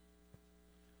 Yeah. Really.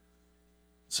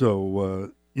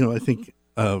 So, I think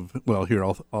here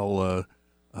I'll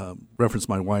reference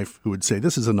my wife, who would say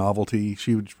this is a novelty.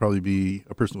 She would probably be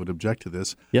a person who would object to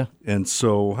this. Yeah. And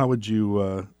so how would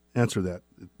you answer that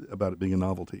about it being a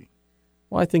novelty?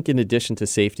 Well, I think in addition to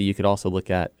safety, you could also look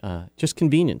at just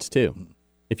convenience, too.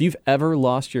 If you've ever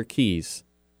lost your keys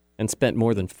and spent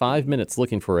more than 5 minutes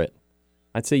looking for it,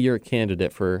 I'd say you're a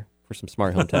candidate for some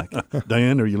smart home tech.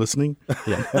 Diane, are you listening?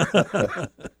 Yeah.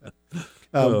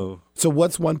 So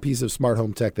what's one piece of smart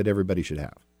home tech that everybody should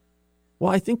have?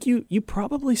 Well, I think you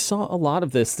probably saw a lot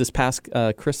of this past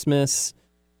Christmas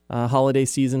holiday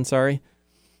season. Sorry,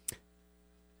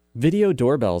 video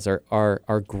doorbells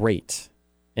are great,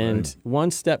 and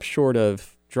one step short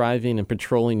of driving and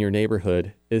patrolling your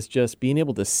neighborhood is just being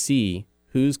able to see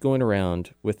who's going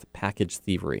around with package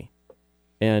thievery,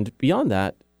 and beyond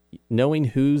that, knowing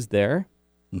who's there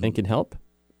and can help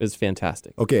is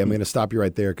fantastic. Okay, I'm going to stop you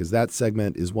right there because that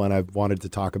segment is one I've wanted to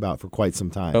talk about for quite some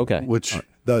time. Okay, which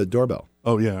the doorbell.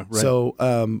 Oh yeah, right. So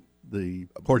the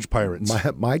porch pirates.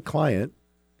 My client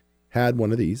had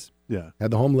one of these. Yeah,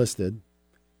 had the home listed,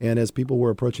 and as people were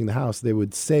approaching the house, they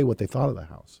would say what they thought of the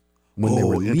house. When they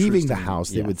were leaving the house,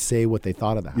 they would say what they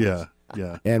thought of the house.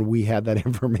 Yeah. And we had that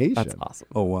information. That's awesome.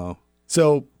 Oh wow.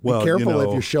 So Well, be careful you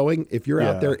know, if you're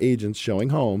out yeah. there, agents showing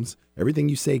homes, everything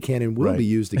you say can and will Right. be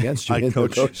used against you in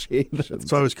negotiations.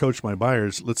 So I always coach my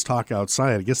buyers, let's talk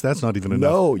outside. I guess that's not even enough.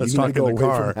 No, let's you talk need to in go the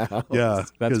away car. from the house. Yeah,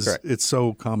 That's because correct. it's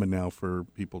so common now for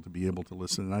people to be able to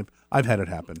listen. And I've had it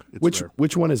happen. It's Which rare.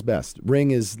 which one is best?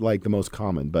 Ring is like the most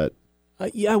common, but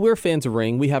Yeah, we're fans of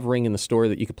Ring. We have Ring in the store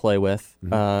that you could play with.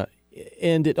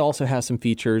 And it also has some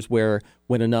features where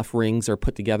when enough rings are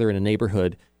put together in a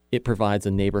neighborhood, it provides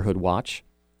a neighborhood watch.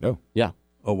 oh, Yeah,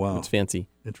 Oh wow, it's fancy.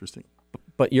 interesting.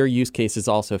 But your use case is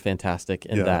also fantastic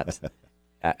in Yeah. that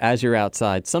as you're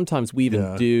outside, sometimes we even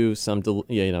Yeah. do some,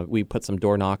 we put some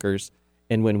door knockers.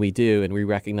 And when we do and we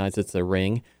recognize it's a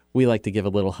Ring, we like to give a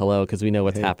little hello because we know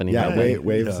what's happening. yeah, Hey.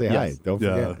 wave, Yeah. say hi. Yes. Don't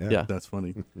Yeah, forget. Yeah. that's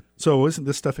funny. So isn't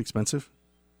this stuff expensive?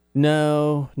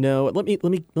 No. Let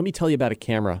me tell you about a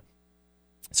camera.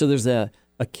 So there's a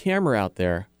camera out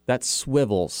there that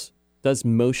swivels, does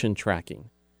motion tracking,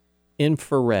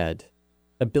 infrared,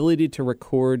 ability to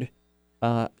record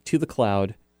to the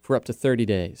cloud for up to 30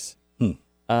 days.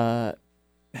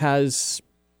 Has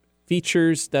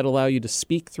features that allow you to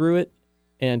speak through it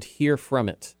and hear from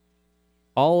it.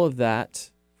 All of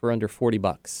that for under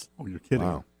 $40. Oh, you're kidding.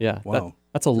 Wow. Yeah, Wow.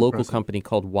 that's a local impressive. company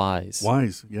called Wise.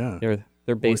 Wise, yeah.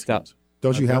 They're based Boy out. Scouts.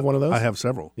 Don't you I've have got- one of those? I have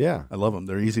several. Yeah. I love them.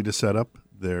 They're easy to set up.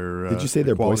 They're Did you say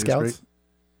they're Boy quality is Scouts? great.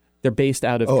 They're based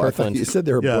out of Oh, I thought Kirkland. you said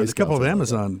they were Yeah, Boy there's a couple of Scouts.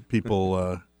 Amazon people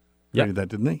Yeah. created that,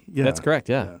 didn't they? Yeah, That's correct.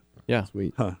 Yeah.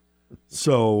 Sweet. Huh.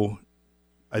 So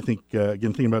I think,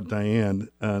 again, thinking about Diane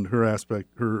and her aspect,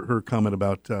 her comment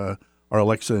about our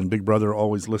Alexa and Big Brother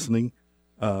always listening.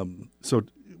 So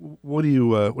what do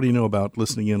you know about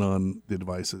listening in on the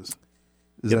devices?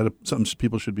 Is that something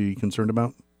people should be concerned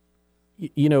about?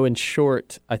 In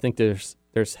short, I think there's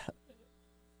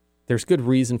good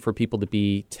reason for people to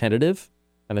be tentative,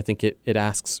 and I think it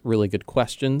asks really good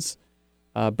questions.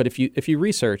 But if you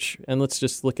research, and let's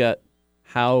just look at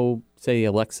how, say,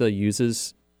 Alexa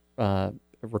uses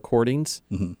recordings,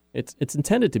 it's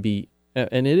intended to be,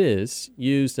 and it is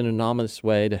used in an anonymous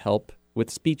way to help with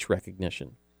speech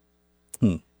recognition.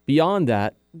 Beyond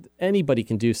that, anybody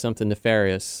can do something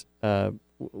nefarious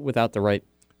without the right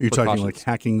You're talking like precautions.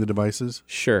 hacking the devices?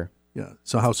 Sure. Yeah.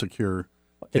 So how secure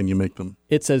can you make them?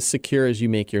 It's as secure as you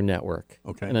make your network.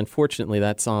 Okay. And unfortunately,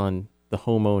 that's on the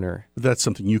homeowner. But that's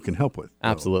something you can help with. though.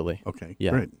 Absolutely. Okay.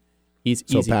 Yeah. Great.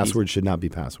 So password should not be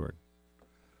password.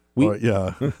 We,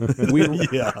 Yeah. we,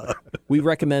 yeah. we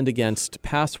recommend against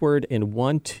password in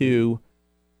 1, 2,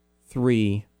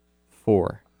 3,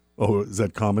 4. Oh, is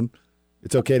that common?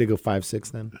 It's okay to go 5, 6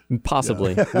 then?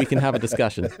 Possibly. We can have a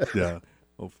discussion. Yeah.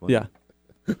 Hopefully. Yeah.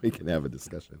 We can have a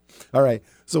discussion. All right.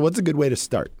 So what's a good way to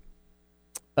start?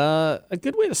 A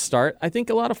good way to start. I think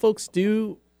a lot of folks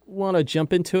do want to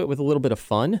jump into it with a little bit of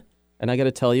fun. And I got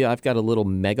to tell you, I've got a little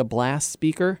Mega Blast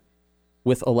speaker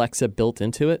with Alexa built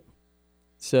into it.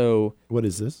 So What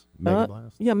is this? Mega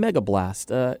Blast? Yeah, Mega Blast.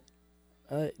 They're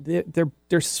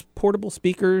portable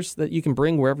speakers that you can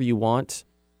bring wherever you want.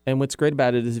 And what's great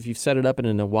about it is if you've set it up in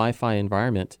a Wi-Fi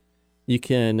environment, you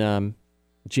can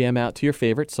jam out to your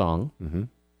favorite song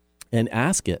and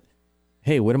ask it,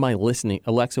 hey, what am I listening?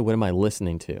 Alexa, what am I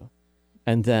listening to?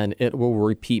 And then it will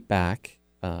repeat back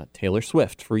Taylor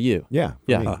Swift for you. Yeah.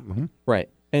 Yeah. Right.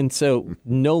 And so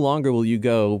no longer will you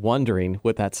go wondering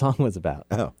what that song was about.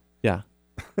 Oh. Yeah.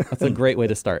 That's a great way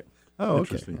to start. Oh, okay.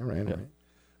 Interesting. All right. Yeah.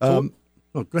 All right.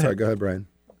 Oh, go ahead. Sorry, go ahead, Brian.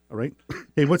 All right.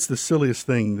 Hey, what's the silliest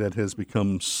thing that has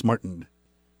become smartened?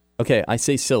 Okay, I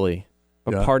say silly,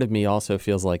 but Yeah. part of me also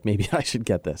feels like maybe I should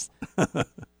get this.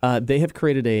 They have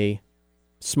created a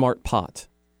smart pot.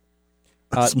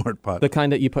 A smart pot. The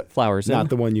kind that you put flowers in. Not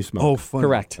the one you smoke. Oh, fun.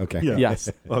 Correct. Okay. Yeah. Yes.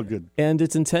 Oh, good. And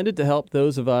it's intended to help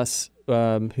those of us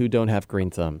who don't have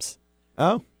green thumbs.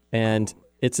 Oh. And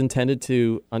it's intended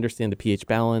to understand the pH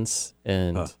balance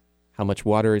and how much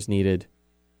water is needed.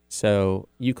 So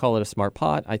you call it a smart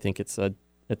pot. I think it's a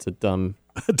dumb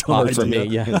pot for me.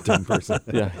 Yeah. Dumb person.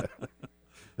 Yeah.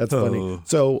 That's funny.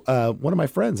 So one of my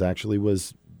friends actually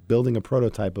was building a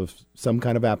prototype of some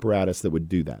kind of apparatus that would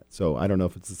do that. So I don't know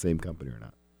if it's the same company or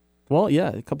not. Well, yeah,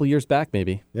 a couple years back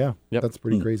maybe. Yeah, Yep. that's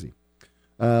pretty crazy.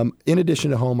 In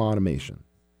addition to home automation,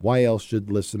 why else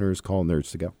should listeners call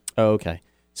Nerds to Go? Oh, okay.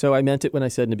 So I meant it when I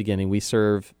said in the beginning, we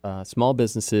serve small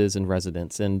businesses and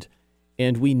residents, and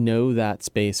we know that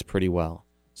space pretty well.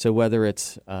 So whether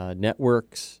it's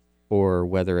networks or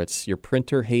whether it's your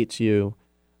printer hates you,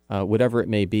 whatever it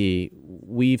may be,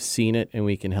 we've seen it and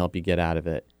we can help you get out of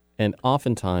it. And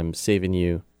oftentimes saving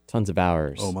you tons of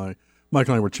hours. Oh, my.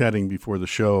 Michael and I were chatting before the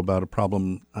show about a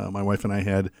problem my wife and I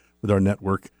had with our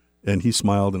network. And he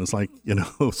smiled, and it's like,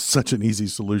 such an easy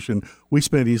solution. We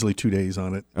spent easily 2 days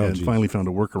on it finally found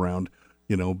a workaround,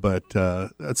 but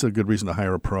that's a good reason to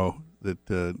hire a pro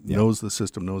that knows the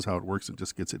system, knows how it works, and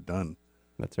just gets it done.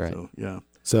 That's right. So, yeah.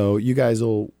 So you guys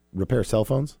will repair cell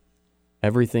phones?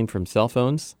 Everything from cell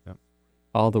phones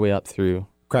all the way up through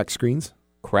Cracked screens?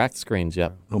 cracked screens,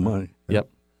 yep. Oh, my. Yep.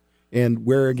 And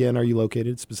where, again, are you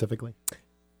located specifically?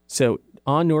 So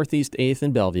on Northeast 8th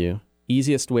and Bellevue,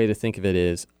 easiest way to think of it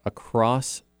is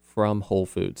across from Whole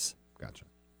Foods. Gotcha.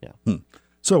 Yeah.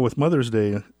 So with Mother's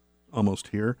Day almost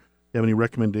here, you have any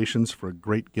recommendations for a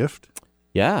great gift?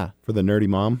 Yeah. For the nerdy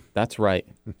mom? That's right.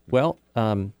 Well,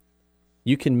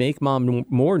 you can make mom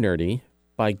more nerdy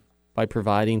by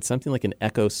providing something like an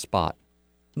Echo Spot.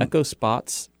 Echo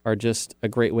Spots are just a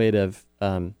great way to,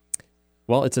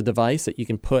 it's a device that you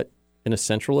can put in a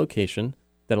central location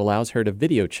that allows her to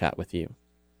video chat with you.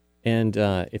 And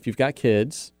if you've got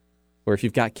kids or if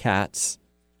you've got cats,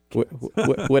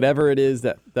 whatever it is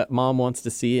that mom wants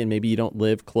to see and maybe you don't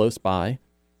live close by,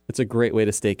 it's a great way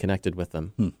to stay connected with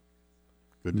them.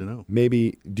 Good to know.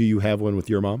 Maybe, do you have one with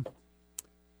your mom?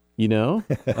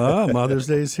 Mother's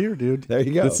Day is here, dude. There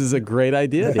you go. This is a great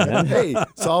idea, Dan. Hey,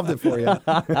 solved it for you.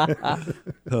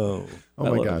 Oh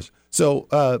my gosh. So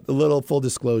a little full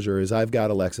disclosure is I've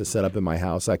got Alexa set up in my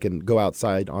house. I can go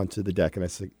outside onto the deck and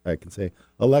I can say,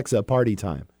 Alexa, party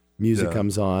time. Music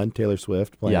comes on, Taylor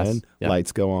Swift playing,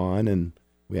 lights go on, and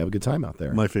we have a good time out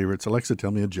there. My favorites. Alexa,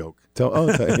 tell me a joke. Tell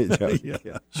me a joke.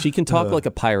 Yeah. She can talk like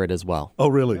a pirate as well. Oh,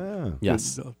 really?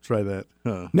 Yes. I'll try that.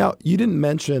 Now, you didn't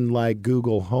mention like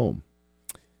Google Home.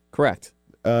 Correct.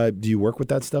 Do you work with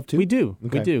that stuff too? We do.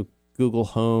 Okay. We do. Google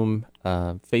Home,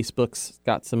 Facebook's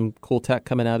got some cool tech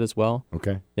coming out as well.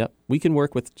 Okay. Yep. We can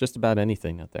work with just about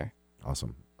anything out there.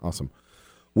 Awesome.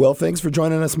 Well, thanks for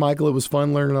joining us, Michael. It was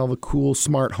fun learning all the cool,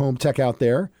 smart home tech out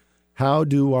there. How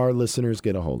do our listeners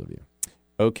get a hold of you?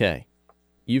 Okay.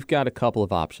 You've got a couple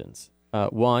of options.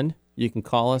 One, you can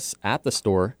call us at the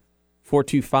store,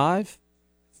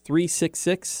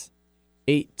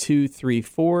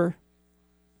 425-366-8234,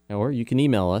 or you can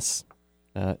email us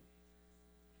at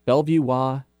Bellevue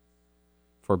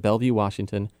for Bellevue,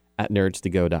 Washington, at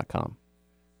nerdstogo.com.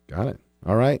 Got it.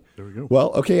 All right. There we go.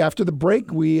 Well, okay, after the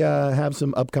break, we have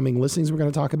some upcoming listings we're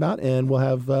going to talk about, and we'll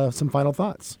have some final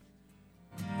thoughts.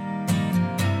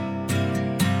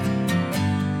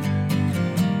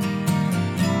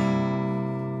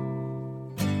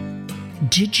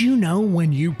 Did you know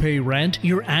when you pay rent,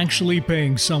 you're actually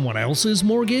paying someone else's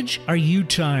mortgage? Are you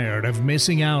tired of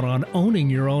missing out on owning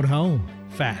your own home?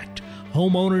 Fact.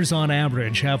 Homeowners on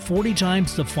average have 40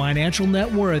 times the financial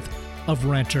net worth of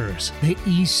renters. The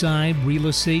Eastside Real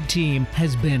Estate Team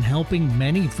has been helping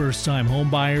many first-time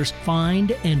homebuyers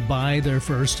find and buy their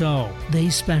first home. They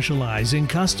specialize in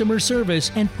customer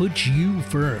service and put you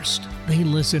first. They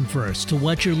listen first to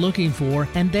what you're looking for,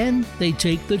 and then they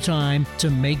take the time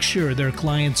to make sure their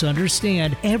clients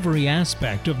understand every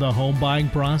aspect of the home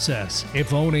buying process.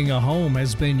 If owning a home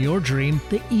has been your dream,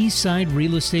 the Eastside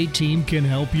Real Estate Team can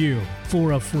help you.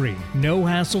 For a free,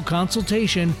 no-hassle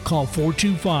consultation, call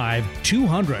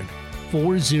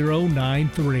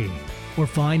 425-200-4093 or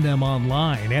find them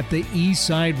online at the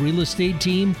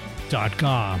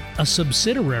eastsiderealestateteam.com, a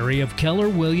subsidiary of Keller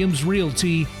Williams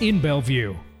Realty in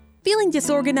Bellevue. Feeling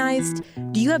disorganized?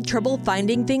 Do you have trouble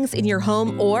finding things in your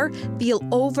home or feel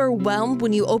overwhelmed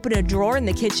when you open a drawer in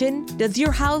the kitchen? Does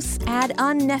your house add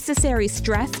unnecessary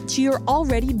stress to your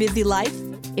already busy life?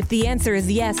 If the answer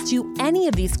is yes to any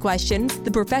of these questions,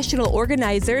 the professional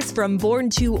organizers from Born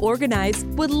to Organize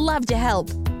would love to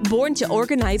help. Born to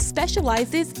Organize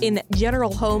specializes in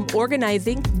general home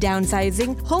organizing,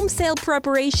 downsizing, home sale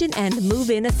preparation, and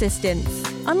move-in assistance.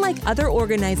 Unlike other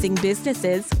organizing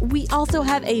businesses, we also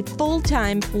have a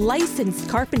full-time licensed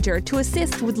carpenter to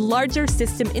assist with larger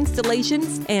system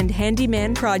installations and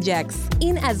handyman projects.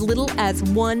 In as little as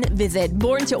one visit,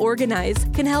 Born to Organize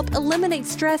can help eliminate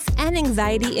stress and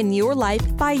anxiety in your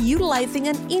life by utilizing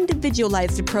an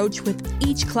individualized approach with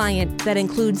each client that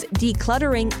includes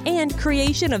decluttering and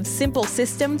creation of simple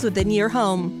systems within your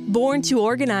home. Born to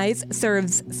Organize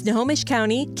serves Snohomish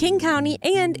County, King County,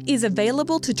 and is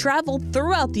available to travel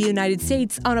throughout the United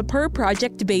States on a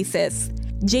per-project basis.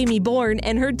 Jamie Bourne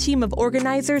and her team of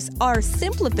organizers are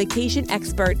simplification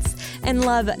experts and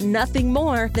love nothing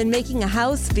more than making a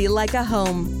house feel like a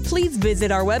home. Please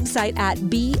visit our website at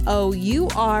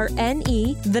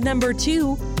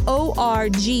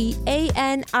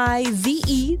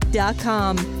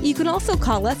BOURNE2ORGANIZE.com. You can also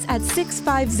call us at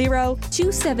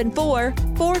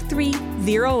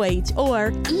 650-274-4308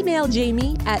 or email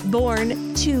Jamie at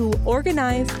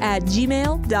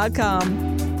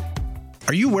bourne2organize@gmail.com.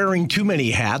 Are you wearing too many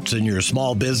hats in your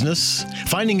small business?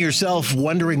 Finding yourself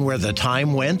wondering where the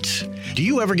time went? Do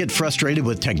you ever get frustrated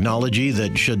with technology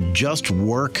that should just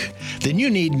work? Then you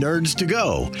need Nerds to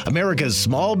Go, America's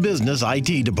small business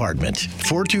IT department.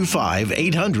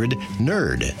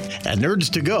 425-800-NERD. At Nerds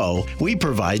to Go, we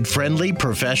provide friendly,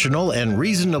 professional, and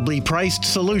reasonably priced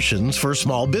solutions for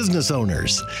small business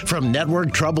owners. From network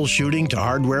troubleshooting to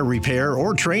hardware repair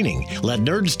or training, let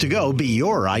Nerds to Go be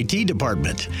your IT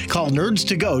department. Call Nerds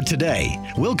to Go today.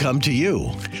 We'll come to you.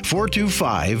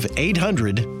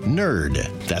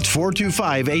 425-800-NERD. That's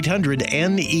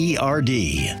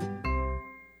 425-800-NERD.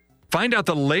 Find out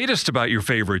the latest about your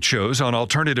favorite shows on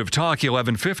Alternative Talk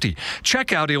 1150.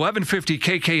 Check out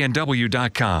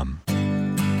 1150kknw.com.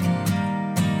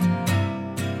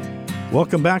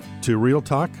 Welcome back to Real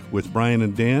Talk with Brian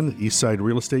and Dan, Eastside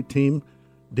Real Estate Team.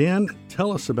 Dan,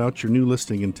 tell us about your new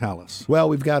listing in Tallis. Well,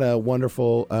 we've got a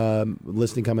wonderful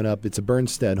listing coming up. It's a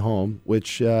Bernstead home,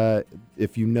 which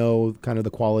if you know kind of the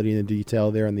quality and the detail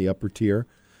there in the upper tier,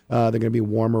 they're going to be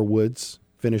warmer woods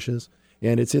finishes.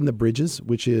 And it's in the Bridges,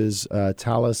 which is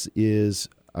Tallis is,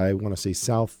 I want to say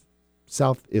south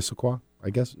Issaquah,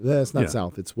 I guess. It's not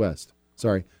south, it's west.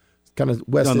 Sorry. Kind of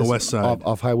west on the west side.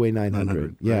 Off Highway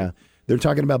 900. Yeah. Right. They're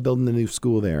talking about building a new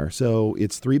school there. So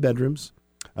it's 3 bedrooms.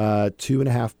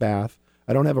 2.5 bath.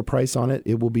 I don't have a price on it.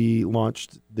 It will be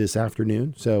launched this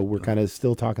afternoon. So we're kind of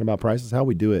still talking about prices. How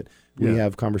we do it. We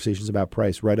have conversations about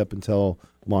price right up until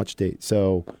launch date.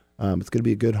 So it's going to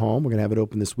be a good home. We're going to have it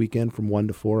open this weekend from 1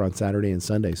 to 4 on Saturday and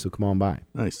Sunday. So come on by.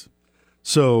 Nice.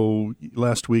 So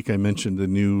last week I mentioned the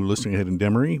new listing I had in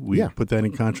Demery. We put that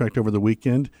in contract over the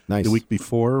weekend. Nice. The week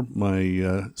before, my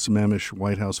Sammamish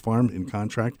White House farm in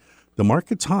contract. The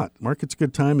market's hot. Market's a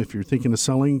good time. If you're thinking of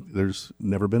selling, there's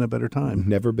never been a better time.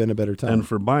 Never been a better time. And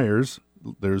for buyers,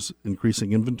 there's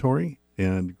increasing inventory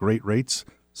and great rates.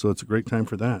 So it's a great time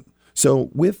for that. So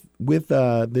with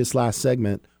this last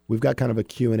segment, we've got kind of a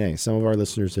Q&A. Some of our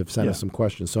listeners have sent us some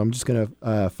questions. So I'm just going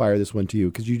to fire this one to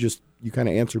you because you kind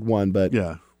of answered one. But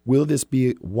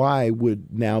why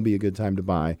would now be a good time to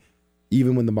buy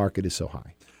even when the market is so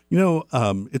high? You know,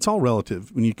 it's all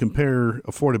relative. When you compare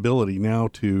affordability now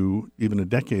to even a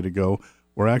decade ago,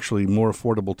 we're actually more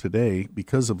affordable today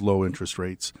because of low interest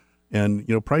rates. And,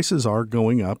 you know, prices are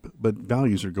going up, but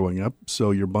values are going up.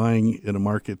 So you're buying in a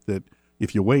market that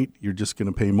if you wait, you're just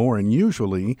going to pay more. And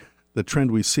usually the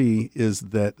trend we see is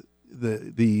that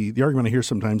the argument I hear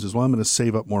sometimes is, well, I'm going to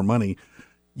save up more money.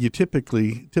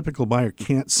 Typical buyer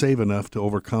can't save enough to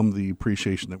overcome the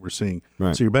appreciation that we're seeing.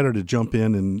 Right. So you're better to jump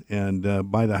in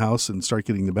and buy the house and start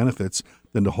getting the benefits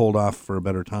than to hold off for a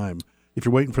better time. If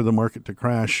you're waiting for the market to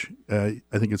crash, I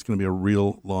think it's going to be a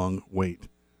real long wait.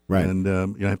 Right. And I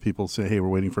have people say, hey, we're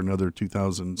waiting for another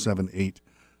 2007-8.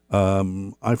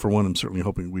 I, for one, am certainly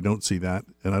hoping we don't see that,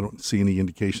 and I don't see any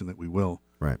indication that we will.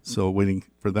 Right. So waiting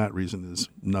for that reason is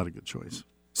not a good choice.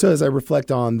 So as I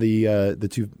reflect on the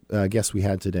two guests we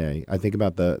had today, I think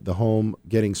about the home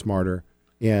getting smarter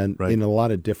and in a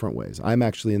lot of different ways. I'm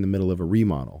actually in the middle of a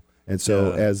remodel. And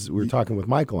so as we're talking with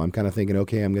Michael, I'm kind of thinking,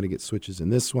 okay, I'm going to get switches in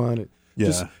this one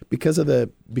just because of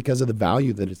the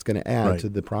value that it's going to add to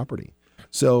the property.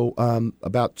 So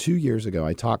about 2 years ago,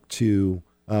 I talked to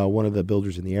one of the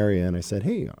builders in the area and I said,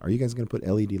 hey, are you guys going to put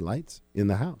LED lights in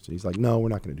the house? And he's like, no, we're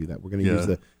not going to do that. We're going to use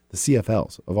the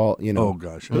CFLs of all, you know. Oh,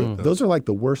 gosh. Those are like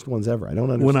the worst ones ever. I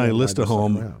don't understand. When I list a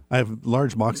home, I have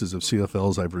large boxes of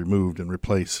CFLs I've removed and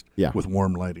replaced with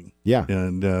warm lighting. Yeah.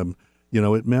 And,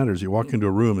 it matters. You walk into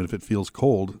a room, and if it feels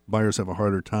cold, buyers have a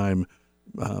harder time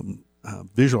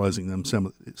visualizing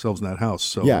themselves in that house.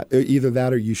 So either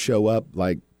that or you show up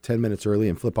like 10 minutes early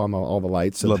and flip on all the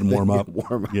lights. So let them warm up.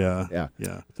 Yeah.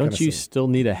 Don't you still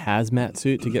need a hazmat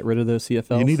suit to get rid of those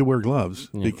CFLs? You need to wear gloves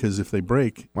because if they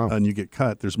break and you get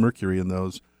cut, there's mercury in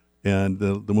those, and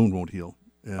the wound won't heal.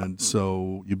 And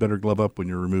so you better glove up when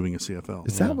you're removing a CFL.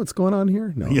 Is that what's going on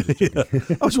here? No.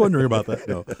 I was wondering about that.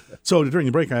 No. So during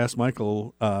the break, I asked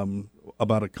Michael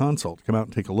about a consult. Come out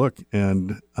and take a look.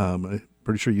 And I'm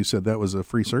pretty sure you said that was a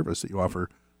free service that you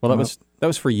offer. Well, that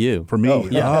was for you. For me? Oh,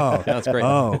 yeah. That's great.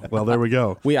 Oh, well, there we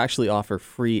go. We actually offer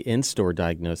free in-store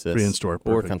diagnosis. Free in-store,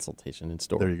 or consultation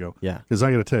in-store. There you go. Yeah. Because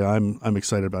I got to tell you, I'm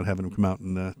excited about having him come out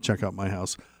and check out my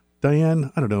house.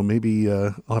 Diane, I don't know, maybe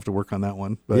I'll have to work on that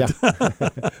one. But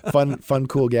fun,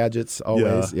 cool gadgets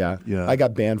always. Yeah. I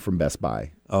got banned from Best Buy.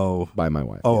 By my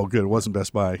wife. Oh, good. It wasn't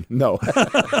Best Buy. No.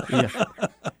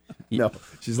 No.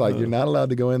 She's like, you're not allowed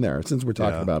to go in there since we're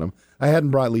talking about them. I hadn't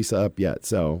brought Lisa up yet,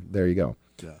 so there you go.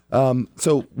 Yeah.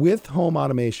 So with home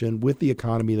automation, with the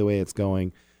economy the way it's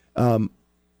going, I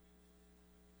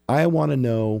want to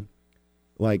know,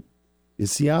 like,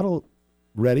 is Seattle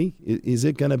ready? Is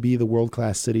it going to be the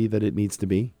world-class city that it needs to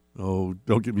be? Oh,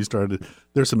 don't get me started.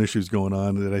 There's some issues going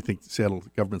on that I think the Seattle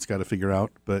government's got to figure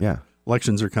out. But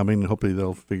elections are coming, and hopefully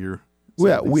they'll figure.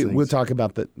 We'll talk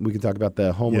about that. We can talk about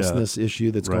the homelessness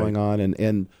issue that's going on,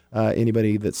 and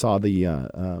anybody that saw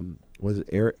the was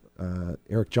it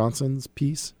Eric Johnson's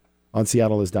piece on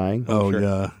Seattle is Dying.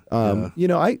 You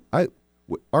know,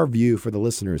 our view for the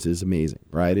listeners is amazing,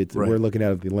 right? We're looking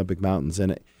out at the Olympic Mountains,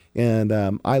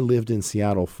 and I lived in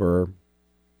Seattle for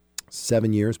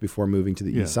 7 years before moving to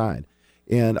the east side.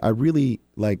 And I really,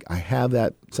 I have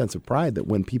that sense of pride that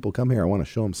when people come here, I want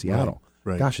to show them Seattle.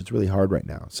 Right. Gosh, it's really hard right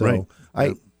now. So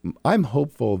I'm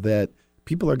hopeful that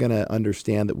people are going to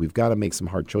understand that we've got to make some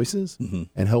hard choices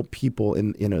and help people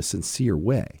in a sincere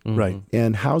way. Right.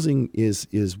 And housing is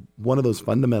one of those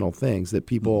fundamental things that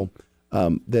people,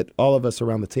 that all of us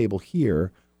around the table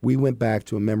here, we went back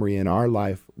to a memory in our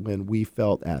life when we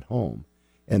felt at home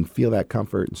and feel that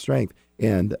comfort and strength.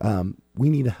 And we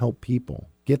need to help people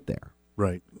get there.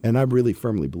 Right. And I really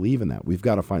firmly believe in that. We've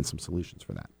got to find some solutions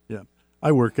for that. Yeah.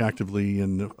 I work actively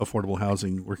in affordable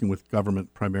housing, working with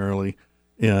government primarily.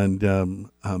 And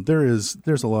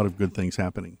there's a lot of good things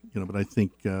happening, but I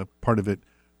think part of it,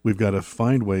 we've got to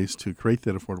find ways to create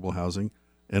that affordable housing,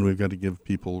 and we've got to give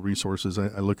people resources.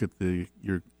 I look at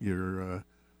your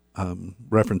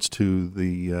reference to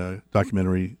the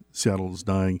documentary Seattle is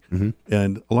Dying,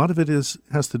 and a lot of it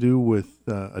has to do with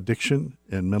addiction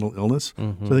and mental illness.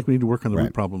 So I think we need to work on the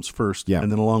root problems first,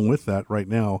 and then along with that, right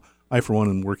now, I for one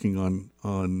am working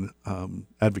on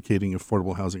advocating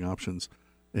affordable housing options.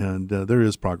 And there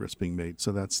is progress being made,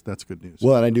 so that's good news.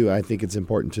 Well, and I think it's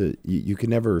important to you can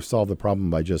never solve the problem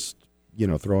by just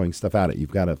throwing stuff at it.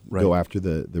 You've got to go after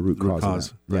the root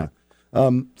cause. Right. Yeah.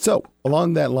 So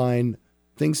along that line,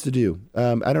 things to do.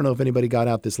 I don't know if anybody got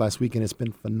out this last weekend. It's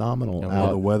been phenomenal.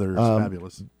 The weather is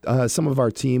fabulous. Some of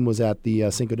our team was at the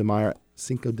Cinco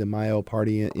de Mayo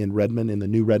party in Redmond, in the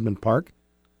new Redmond Park.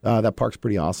 That park's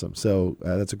pretty awesome. So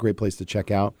that's a great place to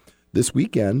check out. This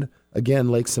weekend, again,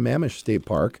 Lake Sammamish State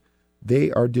Park, they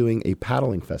are doing a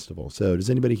paddling festival. So does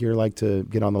anybody here like to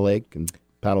get on the lake and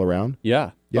paddle around?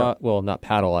 Yeah. Well, not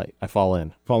paddle. I fall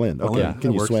in. Fall in. Okay. Yeah.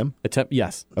 Can you swim?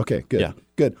 Yes. Okay, good. Yeah.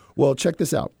 Good. Well, check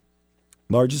this out.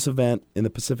 Largest event in the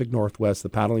Pacific Northwest, the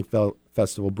Paddling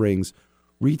Festival brings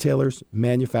retailers,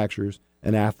 manufacturers,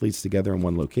 and athletes together in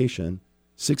one location.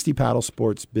 60 paddle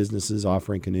sports businesses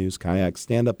offering canoes, kayaks,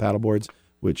 stand-up paddleboards,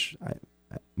 which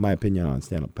my opinion on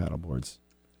stand-up paddleboards.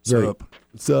 Sup.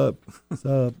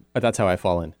 That's how I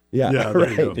fall in. Yeah,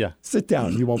 right. Yeah. Sit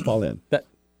down. You won't fall in.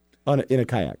 In a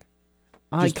kayak.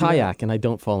 I kayak and I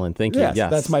don't fall in. Thank you. Yes.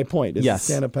 That's my point. It's a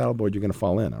stand-up paddleboard, you're going to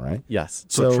fall in, all right? Yes.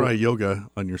 So try yoga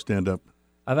on your stand-up.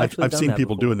 I've seen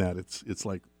people before. doing that. It's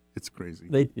crazy.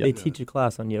 They teach a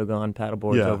class on yoga on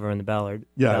paddleboards over in the Ballard.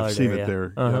 Yeah, I've seen area. it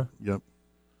there. Uh-huh. Yep.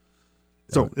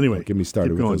 So anyway, don't get me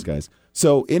started with those guys.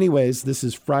 So anyways, this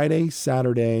is Friday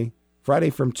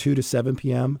from 2 to 7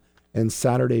 p.m. and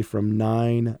Saturday from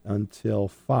 9 until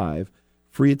 5.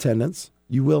 Free attendance.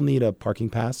 You will need a parking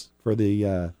pass for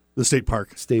the state park.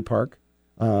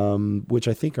 Which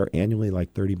I think are annually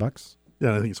like $30.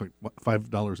 Yeah, I think it's like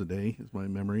 $5 a day is my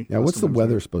memory. Yeah, what's the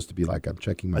weather supposed to be like? I'm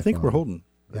checking my I think phone. we're holding.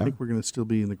 Yeah? I think we're going to still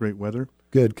be in the great weather.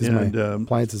 Good, because my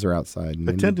appliances are outside.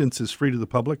 Attendance is free to the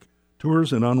public.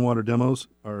 Tours and on-water demos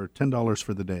are $10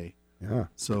 for the day. Yeah.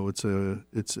 So it's a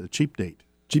cheap date.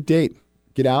 Cheap date.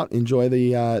 Get out, enjoy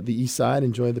the east side,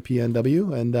 enjoy the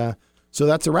PNW, and so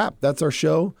that's a wrap. That's our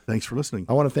show. Thanks for listening.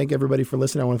 I want to thank everybody for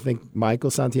listening. I want to thank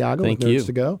Michael Santiago with Nerds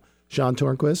to Go, Sean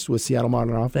Tournquist with Seattle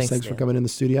Modern Office. Thanks for coming in the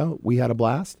studio. We had a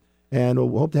blast, and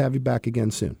we'll hope to have you back again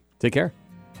soon. Take care.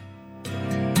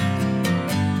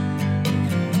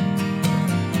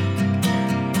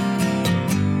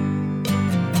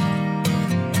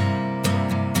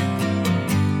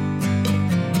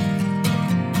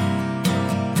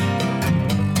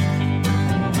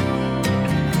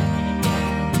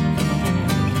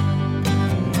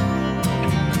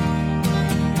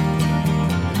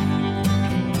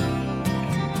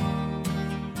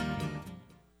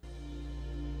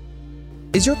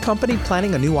 Is your company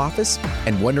planning a new office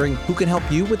and wondering who can help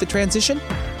you with the transition?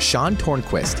 Sean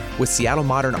Tournquist with Seattle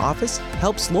Modern Office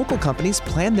helps local companies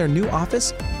plan their new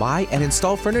office, buy and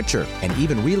install furniture, and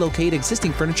even relocate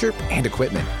existing furniture and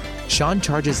equipment. Sean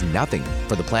charges nothing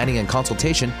for the planning and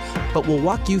consultation, but will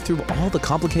walk you through all the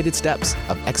complicated steps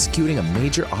of executing a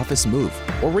major office move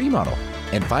or remodel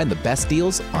and find the best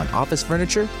deals on office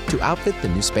furniture to outfit the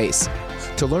new space.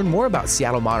 To learn more about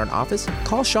Seattle Modern Office,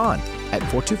 call Sean at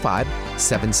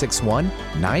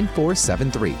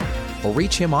 425-761-9473 or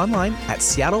reach him online at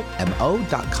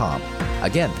seattlemo.com.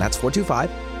 Again, that's 425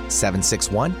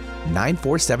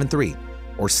 761-9473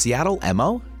 or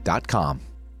seattlemo.com.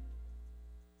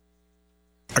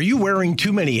 Are you wearing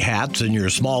too many hats in your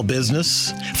small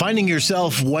business? Finding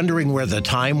yourself wondering where the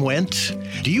time went?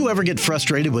 Do you ever get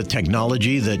frustrated with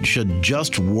technology that should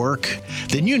just work?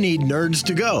 Then you need Nerds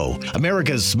to Go,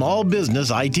 America's small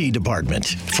business IT department.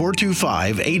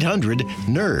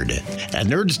 425-800-NERD. At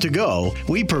Nerds to Go,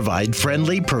 we provide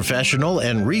friendly, professional,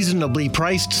 and reasonably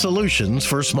priced solutions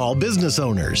for small business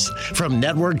owners. From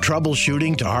network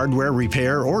troubleshooting to hardware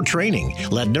repair or training,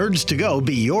 let Nerds to Go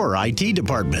be your IT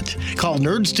department. Call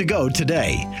Nerds to Go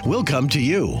today. We'll come to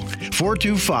you.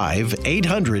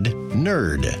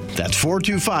 425-800-NERD. That's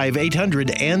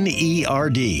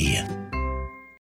 425-800-NERD.